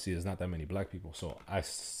obviously there's not that many black people, so I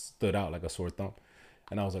stood out like a sore thumb,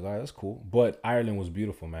 and I was like, all right, that's cool. But Ireland was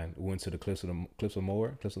beautiful, man. We went to the Cliffs of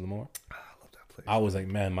Moher. I love that place. I was like,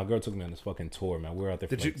 man, my girl took me on this fucking tour, man. We were out there.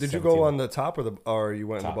 Did for you like did you 17 go on the top or you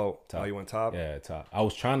went in Top, the boat? top. Oh, you went top. Yeah, top. I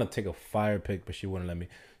was trying to take a fire pic, but she wouldn't let me.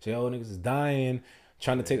 She said, oh, niggas is dying.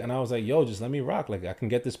 Trying to take, and I was like, yo, just let me rock. Like, I can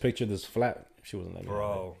get this picture this flat. She wasn't letting me.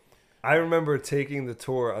 Bro, I remember taking the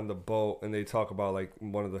tour on the boat, and they talk about like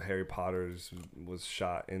one of the Harry Potters was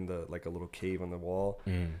shot in the like a little cave on the wall,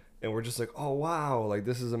 and we're just like, oh wow, like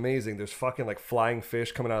this is amazing. There's fucking like flying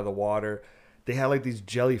fish coming out of the water. They had like these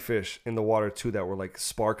jellyfish in the water too that were like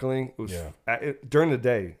sparkling. It was during the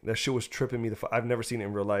day. That shit was tripping me. I've never seen it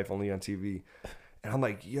in real life, only on TV. And I'm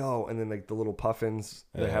like, yo, and then like the little puffins,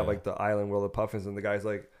 they have like the island where the puffins, and the guy's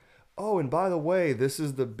like, oh, and by the way, this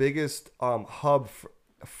is the biggest hub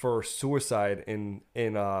for suicide in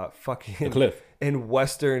fucking The cliff in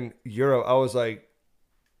Western Europe. I was like,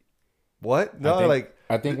 what? No,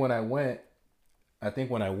 I think when I went,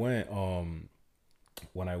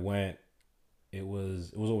 it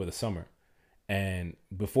was over the summer, and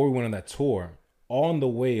before we went on that tour. On the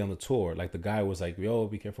way on the tour, like the guy was like, yo,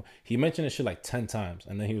 be careful. He mentioned this shit like 10 times.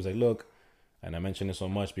 And then he was like, look, and I mentioned it so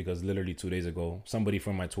much because literally 2 days ago, somebody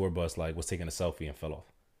from my tour bus like was taking a selfie and fell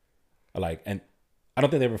off. Like, and I don't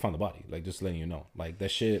think they ever found the body. Like, just letting you know. Like, that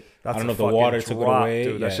shit, I don't know if the water took it away.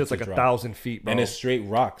 Dude, that shit's like 1,000 feet, bro. And it's straight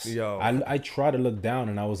rocks. Yo. I tried to look down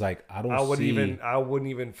and I was like, I wouldn't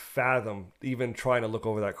even fathom even trying to look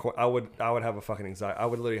over that corner. I would have a fucking anxiety. I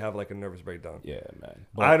would literally have like a nervous breakdown. Yeah, man.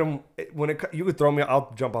 But you could throw me,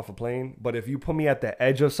 I'll jump off a plane. But if you put me at the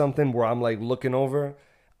edge of something where I'm like looking over,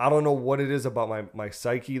 I don't know what it is about my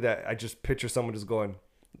psyche that I just picture someone just going,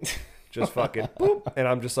 just fucking boop. And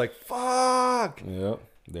I'm just like, fuck. Yep.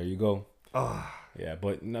 There you go. Yeah,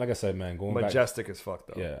 but like I said, man, going majestic as fuck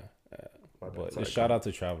though. Yeah. But just shout out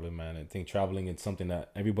to traveling, man. I think traveling is something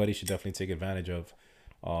that everybody should definitely take advantage of.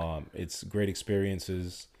 It's great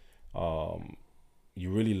experiences.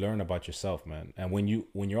 You really learn about yourself, man. And when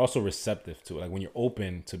you're also receptive to it, like when you're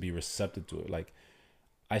open to be receptive to it, like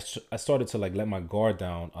I started to like let my guard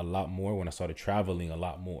down a lot more when I started traveling a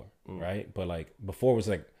lot more, right? But like before it was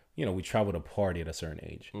like, you know, we traveled to party at a certain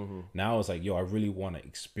age. Now it's like, yo, I really want to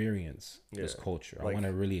experience this culture. Like, I want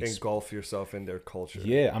to really engulf yourself in their culture.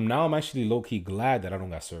 Yeah, I'm actually low key glad that I don't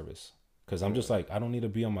got service, because I'm just like, I don't need to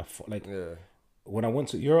be on my phone. Like when I went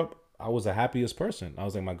to Europe, I was the happiest person. I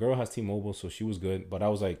was like, my girl has T-Mobile, so she was good. But I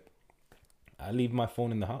was like, I leave my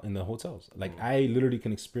phone in the hotels. Like I literally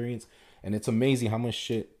can experience, and it's amazing how much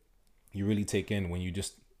shit you really take in when you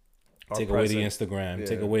just take away the Instagram,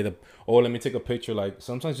 take away the, oh, let me take a picture. Like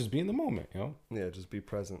sometimes just be in the moment, you know? Yeah, just be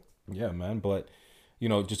present. Yeah, man. But, you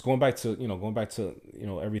know, just going back to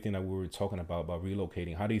everything that we were talking about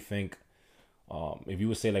relocating. How do you think, if you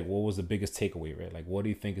would say like, what was the biggest takeaway, right? Like, what do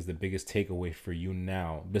you think is the biggest takeaway for you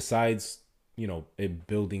now besides, you know, it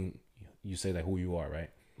building, you say like who you are, right?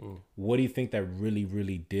 What do you think that really,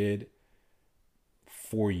 really did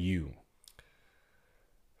for you?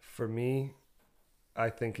 For me, I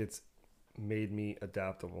think it's made me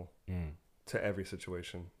adaptable to every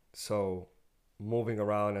situation. So moving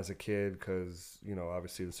around as a kid, because, you know,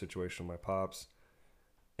 obviously the situation with my pops,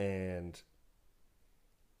 and,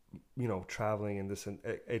 you know, traveling and this, and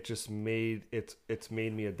it just made it's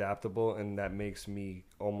made me adaptable, and that makes me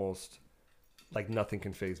almost like nothing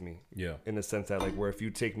can faze me. Yeah. In the sense that like, where if you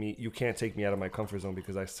can't take me out of my comfort zone,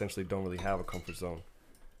 because I essentially don't really have a comfort zone.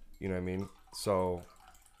 You know what I mean? So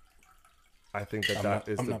I think I'm not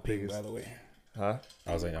the biggest. By the way, huh?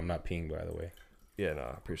 I was like, I'm not peeing, by the way. Yeah, no,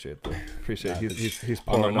 I appreciate he's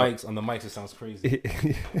on pouring the mics. On the mics, it sounds crazy.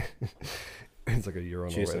 It's like a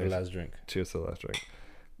urinal. Cheers to the last drink. Cheers to the last drink.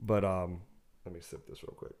 But let me sip this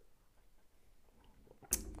real quick.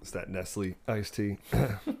 It's that Nestle iced tea.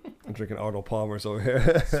 I'm drinking Arnold Palmer's over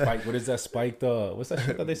here. Spiked. What is that? Spiked. What's that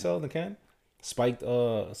shit that they sell in the can? Spiked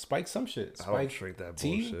some shit. Spiked I don't drink that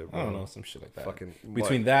tea? bullshit, bro. I don't know, some shit like that. Fucking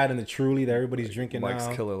between that and the Truly that everybody's drinking Mike's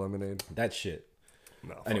now. Killer Lemonade. That shit.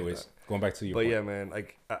 No. Anyways, going back to your point. But yeah, man,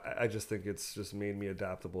 like I just think it's just made me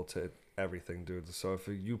adaptable to everything, dude. So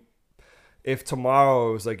if tomorrow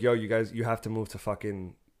it was like, yo, you guys, you have to move to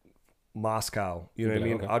fucking Moscow, you know what I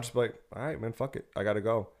mean? Okay. I'll just be like, all right, man, fuck it, I gotta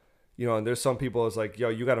go. You know, and there's some people it's like, yo,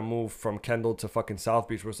 you got to move from Kendall to fucking South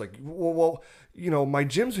Beach, where it's like, well, you know, my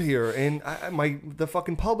gym's here, and the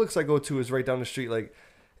fucking Publix I go to is right down the street. Like,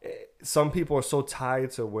 some people are so tied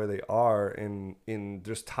to where they are, and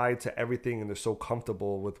just tied to everything, and they're so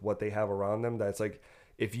comfortable with what they have around them that it's like,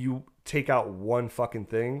 if you take out one fucking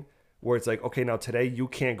thing, where it's like, okay, now today you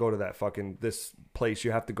can't go to that fucking this place,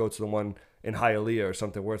 you have to go to the one in Hialeah or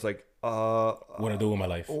something where it's like, What I do with my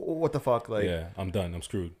life? what the fuck, like, Yeah, I'm done. I'm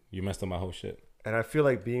screwed. You messed up my whole shit. and I feel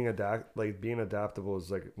like being adaptable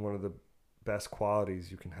is like one of the best qualities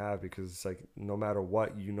you can have, because it's like no matter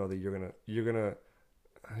what, you know that you're gonna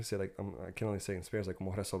I say like I can only say in Spanish like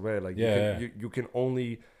como resolver, like Yeah, you can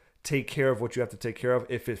only take care of what you have to take care of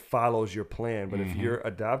if it follows your plan. But if you're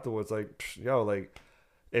adaptable, it's like, yo, like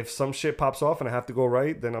if some shit pops off and I have to go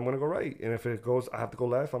right, then I'm gonna go right, and if it goes I have to go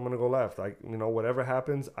left, I'm gonna go left. Like, you know, whatever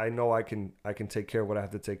happens, I know I can take care of what I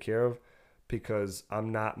have to take care of, because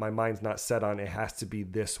my mind's not set on it has to be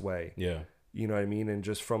this way. Yeah. You know what I mean? And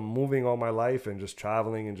just from moving all my life and just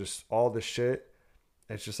traveling and just all this shit,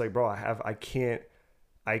 it's just like, bro, I can't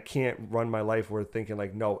run my life where thinking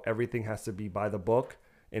like, no, everything has to be by the book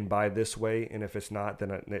and by this way, and if it's not,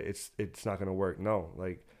 then it's not gonna work. No,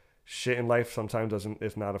 like shit in life sometimes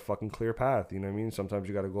it's not a fucking clear path. You know what I mean? Sometimes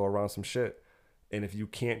you got to go around some shit, and if you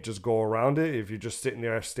can't just go around it, if you're just sitting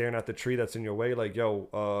there staring at the tree that's in your way, like,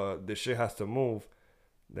 yo, this shit has to move,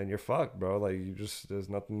 then you're fucked, bro. Like, there's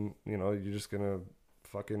nothing, you know, you're just gonna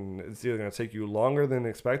fucking, it's either gonna take you longer than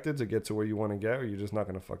expected to get to where you want to get, or you're just not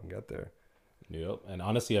gonna fucking get there. Yep. And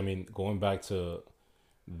honestly, I mean, going back to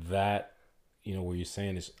that, you know, what you're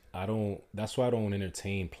saying is, that's why I don't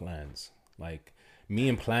entertain plans. Like, me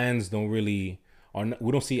and plans don't really,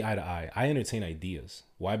 we don't see eye to eye. I entertain ideas.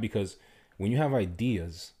 Why? Because when you have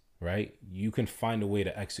ideas, right, you can find a way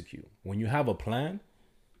to execute. When you have a plan,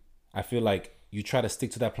 I feel like you try to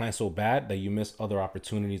stick to that plan so bad that you miss other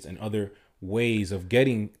opportunities and other ways of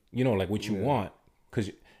getting, you know, like what you want.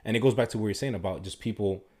 And it goes back to what you're saying about just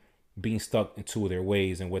people being stuck into their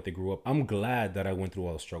ways and what they grew up. I'm glad that I went through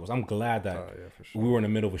all the struggles. I'm glad that for sure. we were in the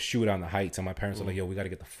middle of a shootout on the heights and my parents were like, yo, we got to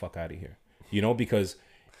get the fuck out of here. You know, because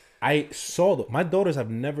I saw my daughters have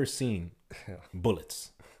never seen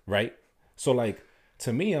bullets, right? So like,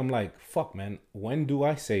 to me, I'm like, fuck, man, when do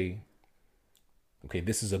I say, okay,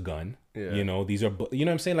 this is a gun? Yeah. You know, these are, you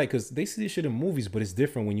know what I'm saying? Like, because they see this shit in movies, but it's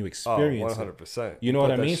different when you experience 100%. You know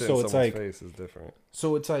what I mean? So it's like, face is different.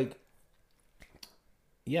 So it's like,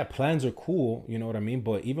 yeah, plans are cool, you know what I mean?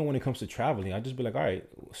 But even when it comes to traveling, I just be like, all right,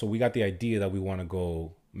 so we got the idea that we want to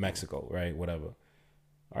go Mexico, right? Whatever.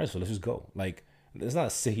 All right, so let's just go. Like, let's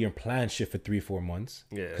not sit here and plan shit for 3-4 months.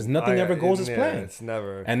 Yeah. Because nothing ever goes as planned. It's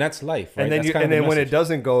never. And that's life, right? And then, that's when it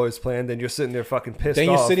doesn't go as planned, then you're sitting there fucking pissed off. Then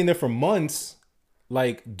you're sitting there for months,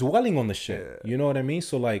 like, dwelling on the shit. Yeah. You know what I mean?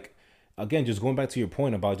 So, like, again, just going back to your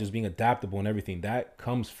point about just being adaptable and everything, that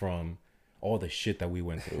comes from all the shit that we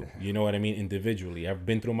went through. You know what I mean? Individually. I've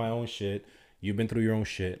been through my own shit. You've been through your own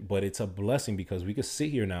shit. But it's a blessing because we could sit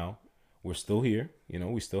here now. We're still here. You know,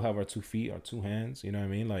 we still have our 2 feet, our 2 hands. You know what I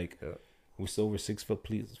mean? Like, we're still over 6 foot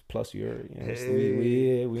plus. You're, you know,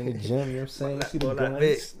 we in the gym. You know what I'm saying? See the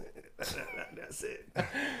guns. That's it.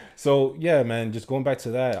 So, yeah, man, just going back to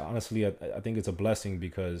that, honestly, I think it's a blessing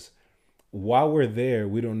because while we're there,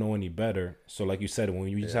 we don't know any better. So, like you said, when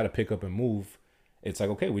you just had to pick up and move, it's like,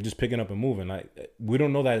 okay, we're just picking up and moving. Like, we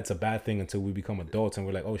don't know that it's a bad thing until we become adults and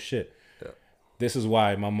we're like, oh, shit. Yeah. This is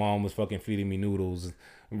why my mom was fucking feeding me noodles,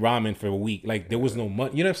 ramen for a week. Like, there was no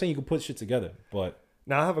money. You know what I'm saying? You could put shit together. But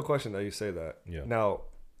now I have a question that you say that. Yeah. Now,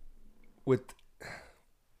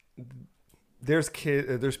 there's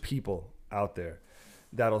people out there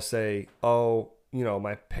that'll say, oh, you know,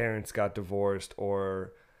 my parents got divorced,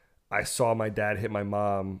 or I saw my dad hit my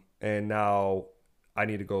mom and now I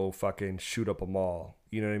need to go fucking shoot up a mall.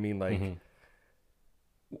 You know what I mean? Like,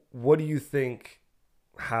 what do you think,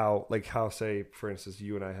 how, say, for instance,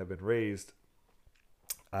 you and I have been raised,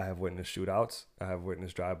 I have witnessed shootouts, I have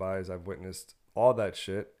witnessed drive-bys, I've witnessed all that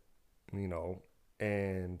shit, you know,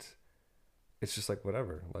 and it's just like,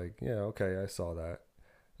 whatever. Like, yeah, okay, I saw that.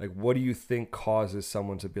 Like, what do you think causes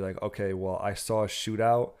someone to be like, okay, well, I saw a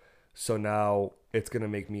shootout, so now it's going to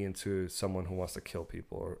make me into someone who wants to kill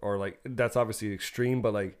people? Or like, that's obviously extreme,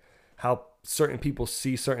 but like how certain people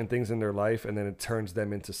see certain things in their life and then it turns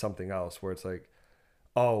them into something else where it's like,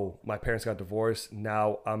 oh, my parents got divorced,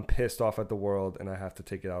 now I'm pissed off at the world and I have to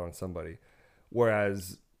take it out on somebody.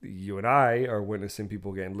 Whereas you and I are witnessing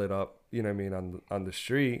people getting lit up, you know what I mean, on the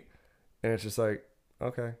street, and it's just like,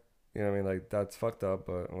 okay, you know what I mean, like, that's fucked up,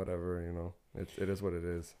 but whatever, you know, it is what it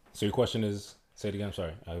is. So your question is, say it again. I'm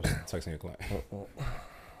sorry, I was texting a client. I'm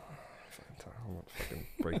gonna fucking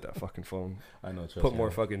break that fucking phone. I know. Put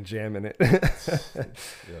more fucking jam in it.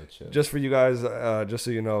 Yo, chill. Just for you guys, just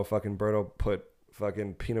so you know, fucking Berto put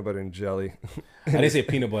fucking peanut butter and jelly. I didn't say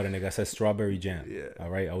peanut butter, nigga. I said strawberry jam. Yeah. All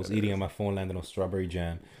right. I was eating and my phone landed on strawberry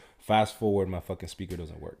jam. Fast forward, my fucking speaker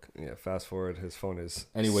doesn't work. Yeah. Fast forward, his phone is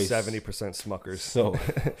 70% Smuckers. So,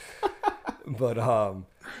 but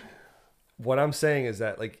what I'm saying is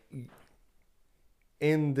that, like,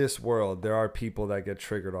 in this world, there are people that get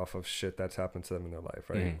triggered off of shit that's happened to them in their life,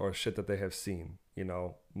 right? Mhm. Or shit that they have seen. You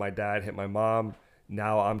know, my dad hit my mom.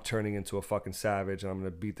 Now I'm turning into a fucking savage and I'm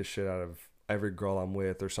going to beat the shit out of every girl I'm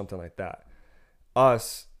with or something like that.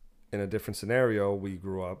 Us, in a different scenario, we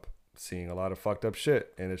grew up seeing a lot of fucked up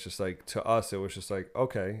shit. And it's just like, to us, it was just like,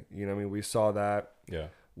 okay, you know what I mean? We saw that. Yeah.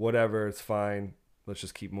 Whatever, it's fine. Let's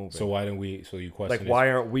just keep moving. So why didn't we? So you question Like, why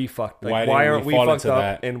aren't we fucked? Like, why why didn't aren't we we fall fucked into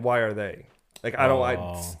up? that? And why are they? Like, I don't.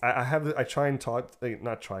 Oh. I have. I try and talk. Like,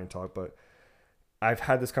 not try and talk, but I've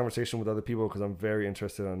had this conversation with other people because I'm very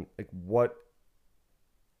interested in like what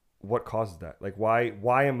causes that. Like,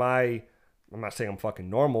 why am I? I'm not saying I'm fucking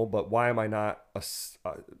normal, but why am I not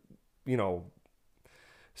you know,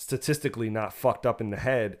 statistically not fucked up in the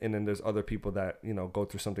head? And then there's other people that, you know, go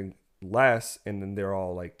through something less, and then they're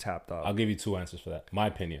all like tapped up. I'll give you two answers for that. My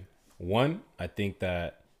opinion. One, I think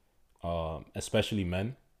that, especially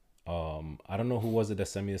men, I don't know who was it that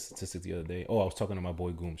sent me a statistic the other day. Oh, I was talking to my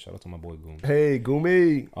boy Goom. Shout out to my boy Goom. Hey,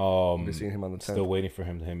 Gumi. I've been seeing him on the 10th. Still waiting for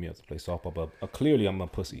him to hit me up to play softball, but clearly I'm a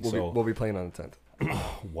pussy. We'll be playing on the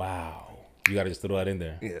 10th. Wow, you gotta just throw that in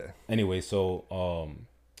there. Yeah. Anyway, so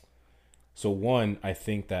one, I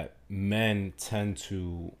think that men tend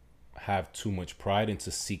to have too much pride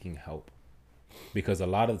into seeking help, because a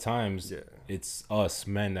lot of times it's us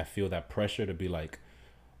men that feel that pressure to be like,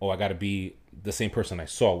 oh, I gotta be the same person I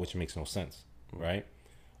saw, which makes no sense, right?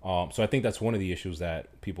 So I think that's one of the issues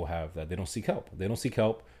that people have, that they don't seek help. They don't seek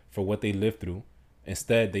help for what they lived through.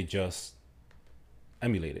 Instead, they just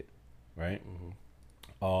emulate it, right?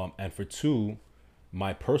 And for two,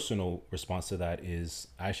 my personal response to that is,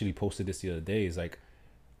 I actually posted this the other day, is like,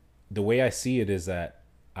 the way I see it is that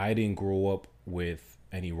I didn't grow up with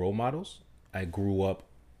any role models. I grew up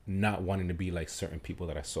not wanting to be like certain people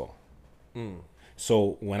that I saw.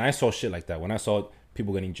 So when I saw shit like that, when I saw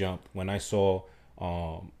people getting jumped, when I saw,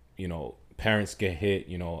 you know, parents get hit,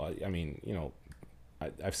 you know, I mean, you know,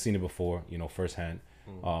 I've seen it before, you know, firsthand.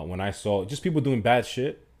 When I saw just people doing bad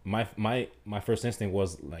shit, my first instinct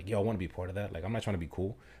was like, yo, I want to be part of that. Like, I'm not trying to be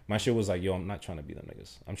cool. My shit was like, yo, I'm not trying to be them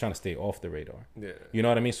niggas. I'm trying to stay off the radar. Yeah. You know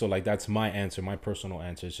what I mean? So like, that's my answer. My personal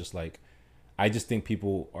answer is just like, I just think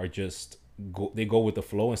people are just they go with the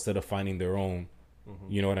flow instead of finding their own,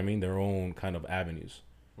 you know what I mean? Their own kind of avenues,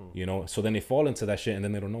 you know? So then they fall into that shit and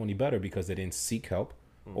then they don't know any better because they didn't seek help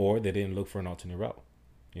or they didn't look for an alternate route.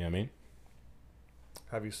 You know what I mean?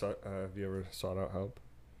 Have you ever sought out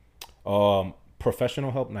help?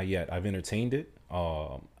 Professional help, not yet. I've entertained it.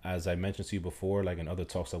 As I mentioned to you before, like in other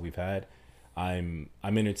talks that we've had, I'm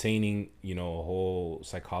entertaining, you know, a whole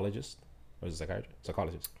psychologist. Or is it psychiatrist?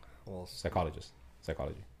 Psychologist. Well, Psychologist.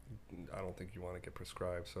 Psychology. I don't think you want to get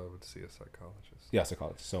prescribed, so I would see a psychologist. Yeah,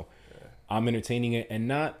 psychologist. So I'm entertaining it, and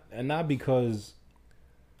not because,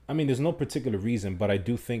 I mean, there's no particular reason, but I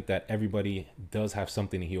do think that everybody does have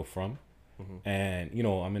something to heal from. And you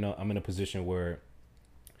know, I'm in a position where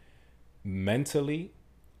mentally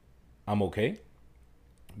I'm okay,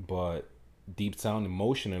 but deep down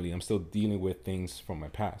emotionally I'm still dealing with things from my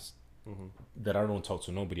past that I don't talk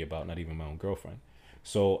to nobody about, not even my own girlfriend.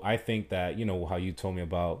 So I think that, you know, how you told me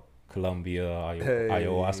about Colombia,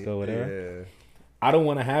 ayahuasca, whatever. Yeah. I don't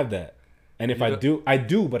want to have that. And if I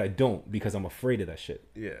do, but I don't, because I'm afraid of that shit.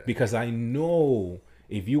 Yeah. Because I know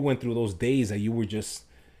if you went through those days that you were just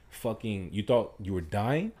fucking, you thought you were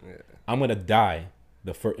dying, I'm going to die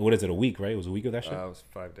the first, what is it, a week, right? It was a week of that shit? It was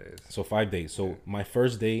 5 days. So 5 days. So my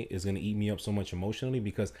first day is going to eat me up so much emotionally,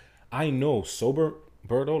 because I know sober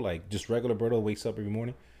Berto, like just regular Berto wakes up every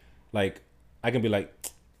morning, like I can be like,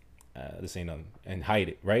 this ain't nothing, and hide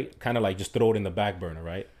it, right? Kind of like just throw it in the back burner,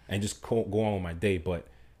 right? And just go on with my day. But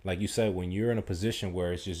like you said, when you're in a position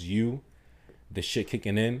where it's just you, the shit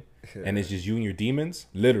kicking in, and it's just you and your demons,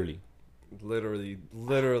 literally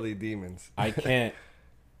demons. I can't,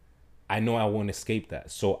 I know I won't escape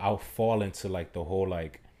that. So I'll fall into like the whole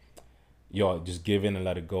like, yo, just give in and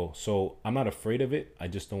let it go. So I'm not afraid of it. I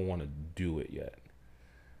just don't want to do it yet.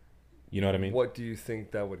 You know what I mean? What do you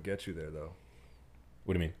think that would get you there, though?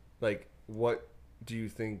 What do you mean? Like, what do you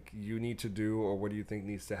think you need to do, or what do you think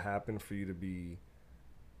needs to happen for you to be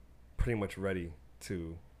pretty much ready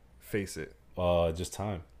to face it? Just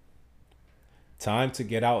time. Time to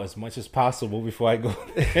get out as much as possible before I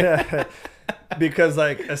go. Because,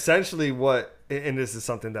 like, essentially what, and this is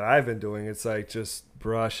something that I've been doing, it's like just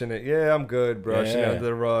brushing it. Yeah, I'm good. Brushing it under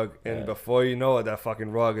the rug. And before you know it, that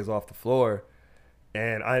fucking rug is off the floor.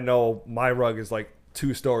 And I know my rug is like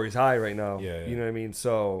 2 stories high right now. Yeah. You know what I mean?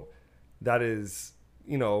 So that is,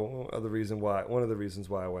 you know, one of the reasons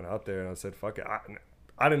why I went out there and I said, fuck it.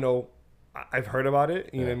 I didn't know. I've heard about it.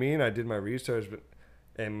 You know what I mean? I did my research, but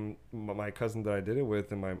And my cousin that I did it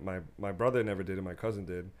with, and my brother never did it. My cousin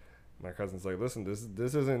did. My cousin's like, listen,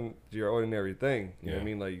 this isn't your ordinary thing. You know what I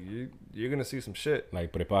mean? Like you're gonna see some shit.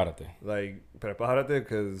 Like prepárate. Like prepárate,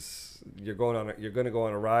 because you're gonna go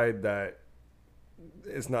on a ride that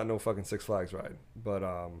it's not no fucking Six Flags ride. But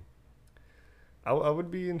I would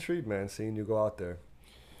be intrigued, man, seeing you go out there.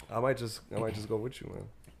 I might just go with you, man.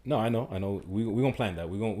 No, I know. We gonna plan that.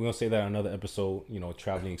 We gonna say that on another episode. You know,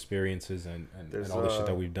 traveling experiences and all the shit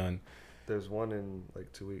that we've done. There's one in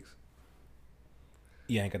like 2 weeks.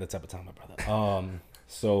 Yeah, I ain't got the type of time, my brother.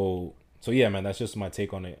 So yeah, man, that's just my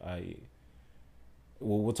take on it.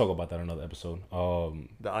 We'll talk about that in another episode.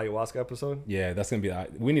 The ayahuasca episode. Yeah, that's gonna be.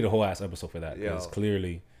 We need a whole ass episode for that, because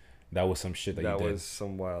clearly that was some shit that you did. That was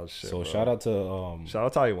some wild shit. So bro. shout out to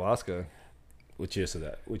ayahuasca. Well, cheers to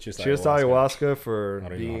that. Cheers to ayahuasca for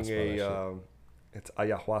being it's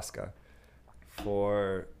ayahuasca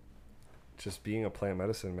for just being a plant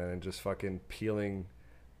medicine, man, and just fucking peeling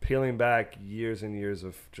back years and years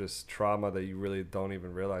of just trauma that you really don't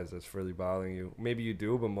even realize that's really bothering you. Maybe you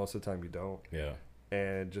do, but most of the time you don't. Yeah.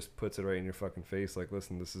 And just puts it right in your fucking face. Like,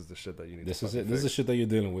 listen, this is the shit that you need. This is it. This is the shit that you're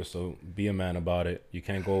dealing with. So be a man about it. You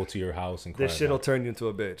can't go to your house and cry. This shit'll turn you into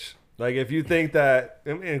a bitch. Like, if you think that,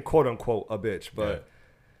 and quote unquote a bitch, but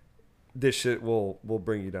this shit will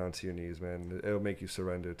bring you down to your knees, man. It'll make you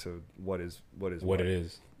surrender to what it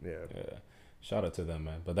is. Yeah. Shout out to them,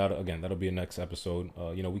 man. But that'll be a next episode.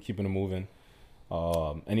 You know, we keeping it moving.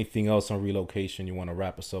 Anything else on relocation you want to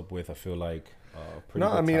wrap us up with? I feel like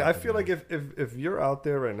I feel like if you're out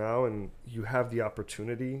there right now and you have the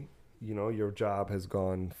opportunity, you know, your job has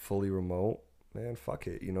gone fully remote, man, fuck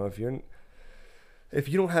it. You know, if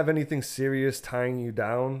you don't have anything serious tying you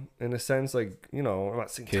down, in a sense, like, you know, I'm not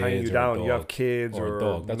saying tying you down, you have kids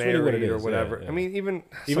or married really what it is. Or whatever. Yeah, yeah. I mean, even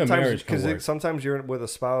sometimes, because sometimes you're with a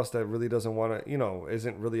spouse that really doesn't want to, you know,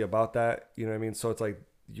 isn't really about that. You know what I mean? So it's like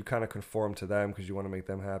you kind of conform to them because you want to make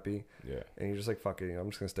them happy. Yeah. And you're just like, fuck it, you know,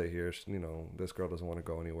 I'm just gonna stay here. You know, this girl doesn't want to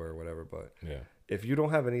go anywhere or whatever. But if you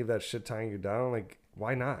don't have any of that shit tying you down, like,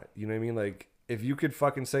 why not? You know what I mean? Like, if you could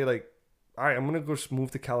fucking say like, all right, I'm gonna go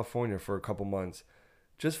move to California for a couple months.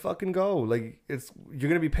 Just fucking go. Like, you're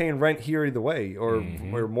gonna be paying rent here either way, or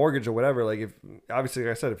mortgage or whatever. Like, if obviously,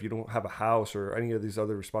 like I said, if you don't have a house or any of these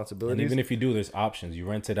other responsibilities, and even if you do, there's options. You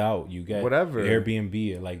rent it out, you get whatever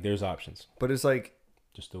Airbnb. Like, there's options. But it's like,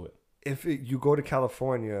 just do it. If you go to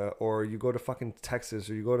California or you go to fucking Texas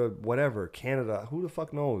or you go to whatever, Canada, who the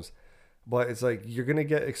fuck knows? But it's like, you're gonna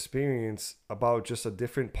get experience about just a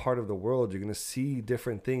different part of the world. You're gonna see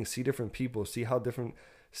different things, see different people, see how different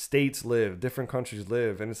states live, different countries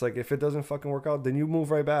live. And it's like, if it doesn't fucking work out, then you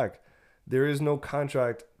move right back. There is no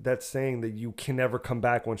contract that's saying that you can never come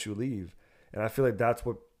back once you leave. And I feel like that's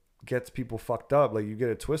what gets people fucked up. Like, you get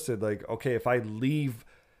it twisted. Like, okay, if I leave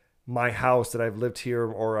my house that I've lived here,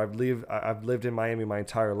 or I've lived in Miami my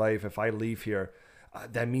entire life, if I leave here,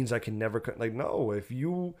 that means I can never like, no. If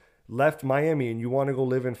you left Miami and you want to go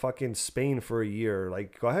live in fucking Spain for a year,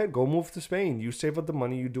 like, go ahead, go move to Spain. You save up the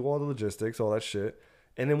money, you do all the logistics, all that shit.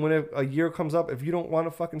 And then when a year comes up, if you don't want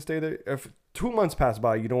to fucking stay there, if 2 months pass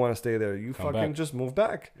by, you don't want to stay there, you come fucking back. Just move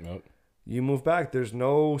back. Nope. You move back. There's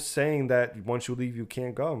no saying that once you leave, you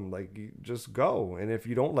can't come. Like, you just go. And if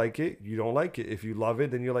you don't like it, you don't like it. If you love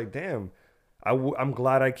it, then you're like, damn, I'm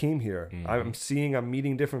glad I came here. I'm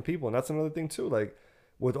meeting different people. And that's another thing too. Like,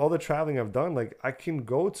 with all the traveling I've done, like, I can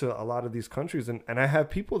go to a lot of these countries and I have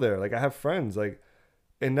people there. Like, I have friends. Like,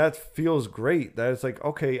 and that feels great. That it's like,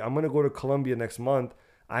 okay, I'm going to go to Colombia next month.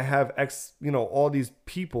 I have all these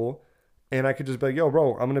people, and I could just be like, yo,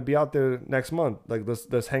 bro, I'm going to be out there next month. Like,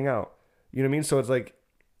 let's hang out. You know what I mean? So it's like,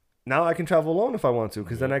 now I can travel alone if I want to,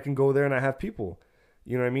 because then I can go there and I have people.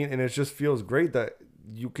 You know what I mean? And it just feels great that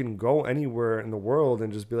you can go anywhere in the world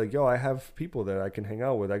and just be like, yo, I have people that I can hang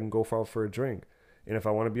out with. I can go out for a drink. And if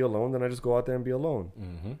I want to be alone, then I just go out there and be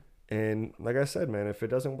alone. And like I said, man, if it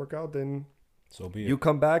doesn't work out, then so be it. You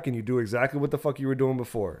come back and you do exactly what the fuck you were doing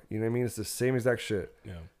before. You know what I mean? It's the same exact shit.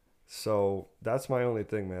 Yeah. So that's my only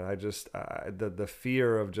thing, man. I just the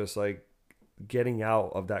fear of just like getting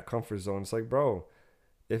out of that comfort zone. It's like, bro,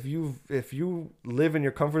 if you live in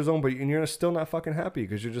your comfort zone, but you're still not fucking happy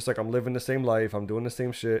because you're just like, I'm living the same life, I'm doing the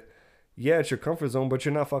same shit. Yeah, it's your comfort zone, but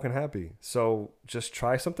you're not fucking happy. So just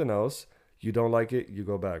try something else. You don't like it, you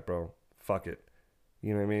go back, bro. Fuck it.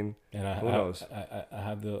 You know what I mean? And who knows?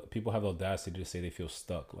 People have the audacity to say they feel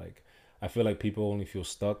stuck. Like, I feel like people only feel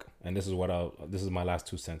stuck, and this is my last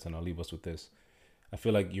 2 cents, and I'll leave us with this. I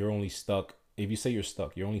feel like you're only stuck. If you say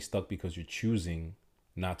you're only stuck because you're choosing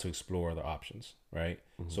not to explore other options, right?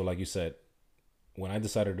 So like you said, when I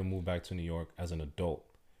decided to move back to New York as an adult,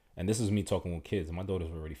 And this is me talking with kids. And my daughters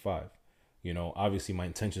were already 5. You know, obviously my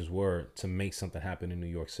intentions were to make something happen in New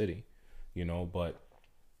York City, you know, but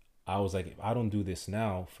I was like, if I don't do this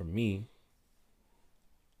now for me,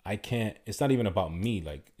 I can't, it's not even about me.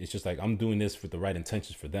 Like, it's just like, I'm doing this for the right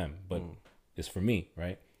intentions for them, but it's for me,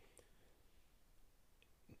 right?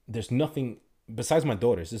 There's nothing besides my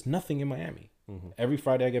daughters. There's nothing in Miami. Every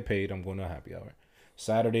Friday I get paid, I'm going to a happy hour.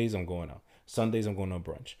 Saturdays I'm going out. Sundays I'm going to a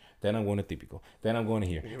brunch. Then I'm going to Típico. Then I'm going to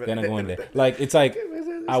here. Then I'm going there. Like, it's like,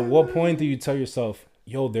 at what point do you tell yourself,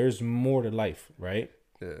 yo, there's more to life, right?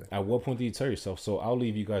 Yeah. At what point do you tell yourself? So I'll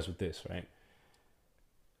leave you guys with this, right?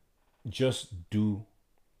 Just do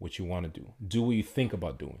what you want to do. Do what you think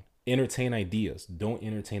about doing. Entertain ideas. Don't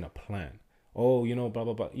entertain a plan. Oh, you know, blah,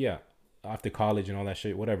 blah, blah. Yeah, after college and all that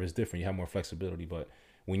shit, whatever, is different. You have more flexibility. But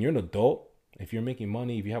when you're an adult, if you're making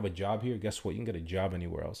money, if you have a job here, guess what? You can get a job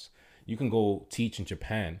anywhere else. You can go teach in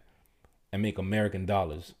Japan and make American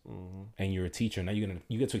dollars, and you're a teacher. Now you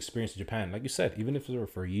get to experience Japan. Like you said, even if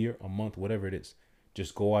it's for a year, a month, whatever it is,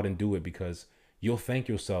 just go out and do it, because you'll thank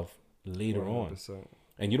yourself later 100%. On.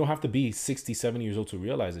 And you don't have to be 60, 70 years old to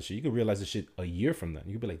realize this shit. You could realize this shit a year from then.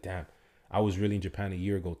 You could be like, damn, I was really in Japan a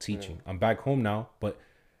year ago teaching. Yeah. I'm back home now, but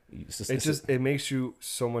it makes you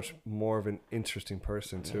so much more of an interesting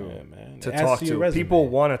person too, yeah, man. To talk to. People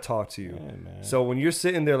want to talk to you. Yeah, so when you're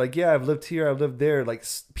sitting there like, yeah, I've lived here, I've lived there, like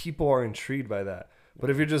people are intrigued by that. But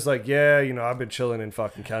if you're just like, yeah, you know, I've been chilling in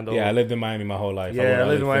fucking Kendall. Yeah, I lived in Miami my whole life. Yeah, I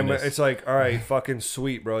lived in Miami. It's like, all right, fucking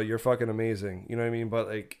sweet, bro. You're fucking amazing. You know what I mean? But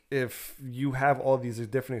like, if you have all these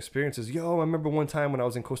different experiences, yo, I remember one time when I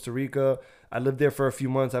was in Costa Rica, I lived there for a few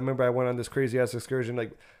months. I remember I went on this crazy ass excursion.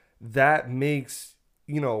 Like, that makes,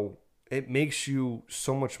 you know, it makes you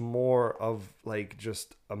so much more of like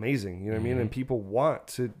just amazing. You know what I mean? And people want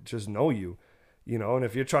to just know you. You know, and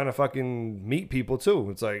if you're trying to fucking meet people too,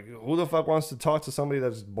 it's like, who the fuck wants to talk to somebody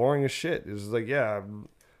that's boring as shit? It's like, yeah,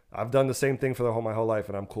 I've done the same thing for my whole life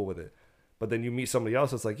and I'm cool with it. But then you meet somebody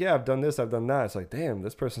else that's like, yeah, I've done this, I've done that. It's like, damn,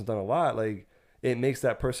 this person's done a lot. Like, it makes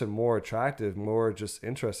that person more attractive, more just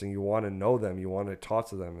interesting. You want to know them. You want to talk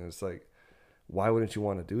to them. And it's like, why wouldn't you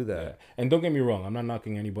want to do that? Yeah. And don't get me wrong, I'm not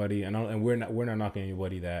knocking anybody, and we're not knocking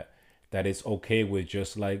anybody that it's okay with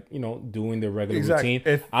just like, you know, doing their regular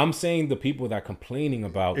routine. I'm saying the people that are complaining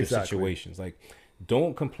about the situations, like,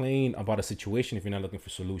 don't complain about a situation if you're not looking for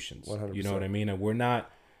solutions. 100%. You know what I mean? And we're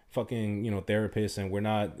not fucking, you know, therapists, and we're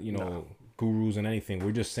not, you know, gurus and anything.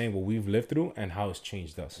 We're just saying what we've lived through and how it's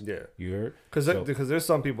changed us. Yeah. You heard? Because there's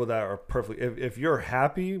some people that are perfectly, if you're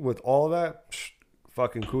happy with all of that,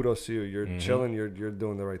 fucking kudos to you. You're chilling, you're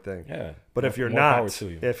doing the right thing. Yeah. But if you're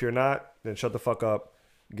not, then shut the fuck up.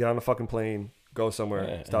 Get on the fucking plane, go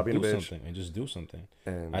somewhere, stop being a bitch. And just do something.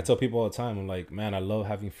 And I tell people all the time, I'm like, man, I love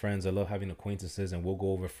having friends. I love having acquaintances, and we'll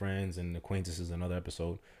go over friends and acquaintances in another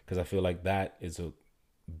episode, because I feel like that is a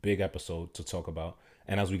big episode to talk about.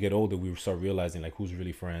 And as we get older, we start realizing like who's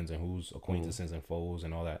really friends and who's acquaintances and foes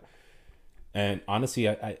and all that. And honestly,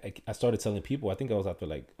 I started telling people, I think I was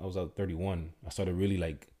at 31. I started really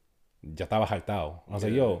like, ya estaba hartado. I was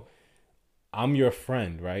like, yo, I'm your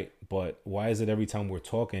friend, right? But why is it every time we're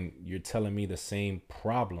talking, you're telling me the same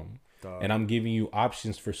problem, and I'm giving you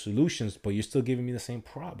options for solutions, but you're still giving me the same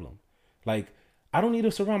problem? Like, I don't need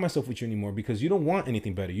to surround myself with you anymore, because you don't want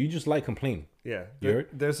anything better. You just like complaining. Yeah.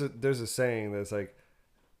 There's a saying that's like,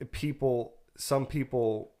 some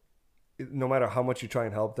people, no matter how much you try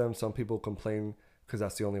and help them, some people complain because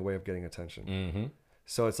that's the only way of getting attention.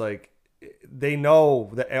 So it's like, they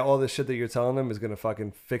know that all this shit that you're telling them is going to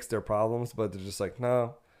fucking fix their problems, but they're just like,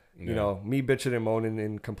 no, you know, me bitching and moaning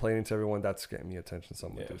and complaining to everyone, that's getting me attention.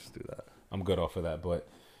 Someone just do that. I'm good off of that, but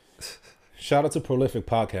shout out to Prolific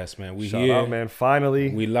Podcast, man. Shout out, man.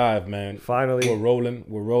 Finally. We live, man. Finally.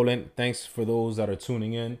 We're rolling. Thanks for those that are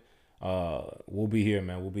tuning in. We'll be here,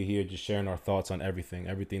 man. We'll be here just sharing our thoughts on everything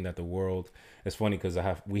that the world. It's funny because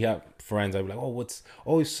we have friends. I'm like, what's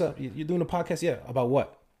up? You're doing a podcast? Yeah. About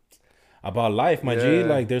what? About life, my G.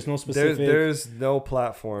 Like, there's no specific. There's no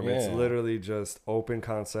platform. Yeah. It's literally just open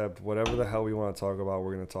concept. Whatever the hell we want to talk about,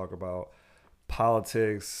 we're gonna talk about.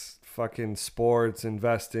 Politics, fucking sports,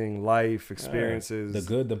 investing, life experiences, the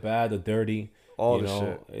good, the bad, the dirty, all the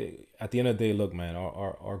shit. At the end of the day, look, man.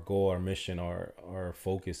 Our goal, our mission, our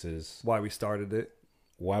focus is why we started it.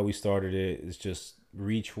 Why we started it is just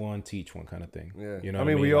reach one, teach one kind of thing. Yeah, you know. I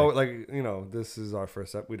mean, we all like, you know, this is our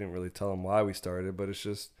first step. We didn't really tell them why we started, but it's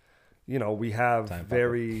just. You know, we have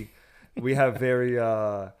very,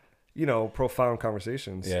 you know, profound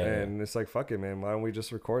conversations, and it's like, fuck it, man. Why don't we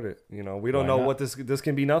just record it? You know, we don't know what this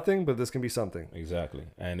can be nothing, but this can be something. Exactly,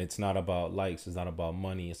 and it's not about likes, it's not about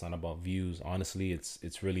money, it's not about views. Honestly,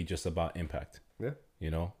 it's really just about impact. Yeah, you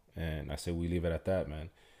know, And I say we leave it at that, man.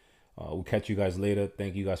 We'll catch you guys later.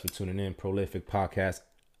 Thank you guys for tuning in. Prolific Podcast.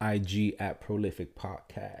 IG at Prolific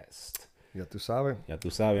Podcast. Ya tú sabes. Ya tú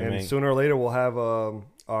sabes, And man. sooner or later, we'll have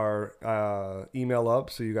our email up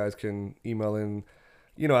so you guys can email in,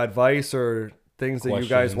 advice or things that you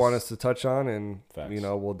guys Questions. want us to touch on. And, Facts.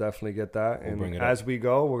 we'll definitely get that. We'll bring And it as up. we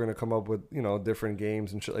go, we're going to come up with, different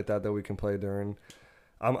games and shit like that we can play during.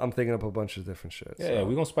 I'm thinking up a bunch of different shit. Yeah,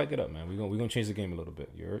 we're going to spike it up, man. We're gonna change the game a little bit.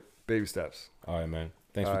 You heard? Baby steps. All right, man.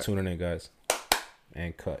 Thanks All for right. tuning in, guys.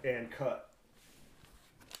 And cut. And cut.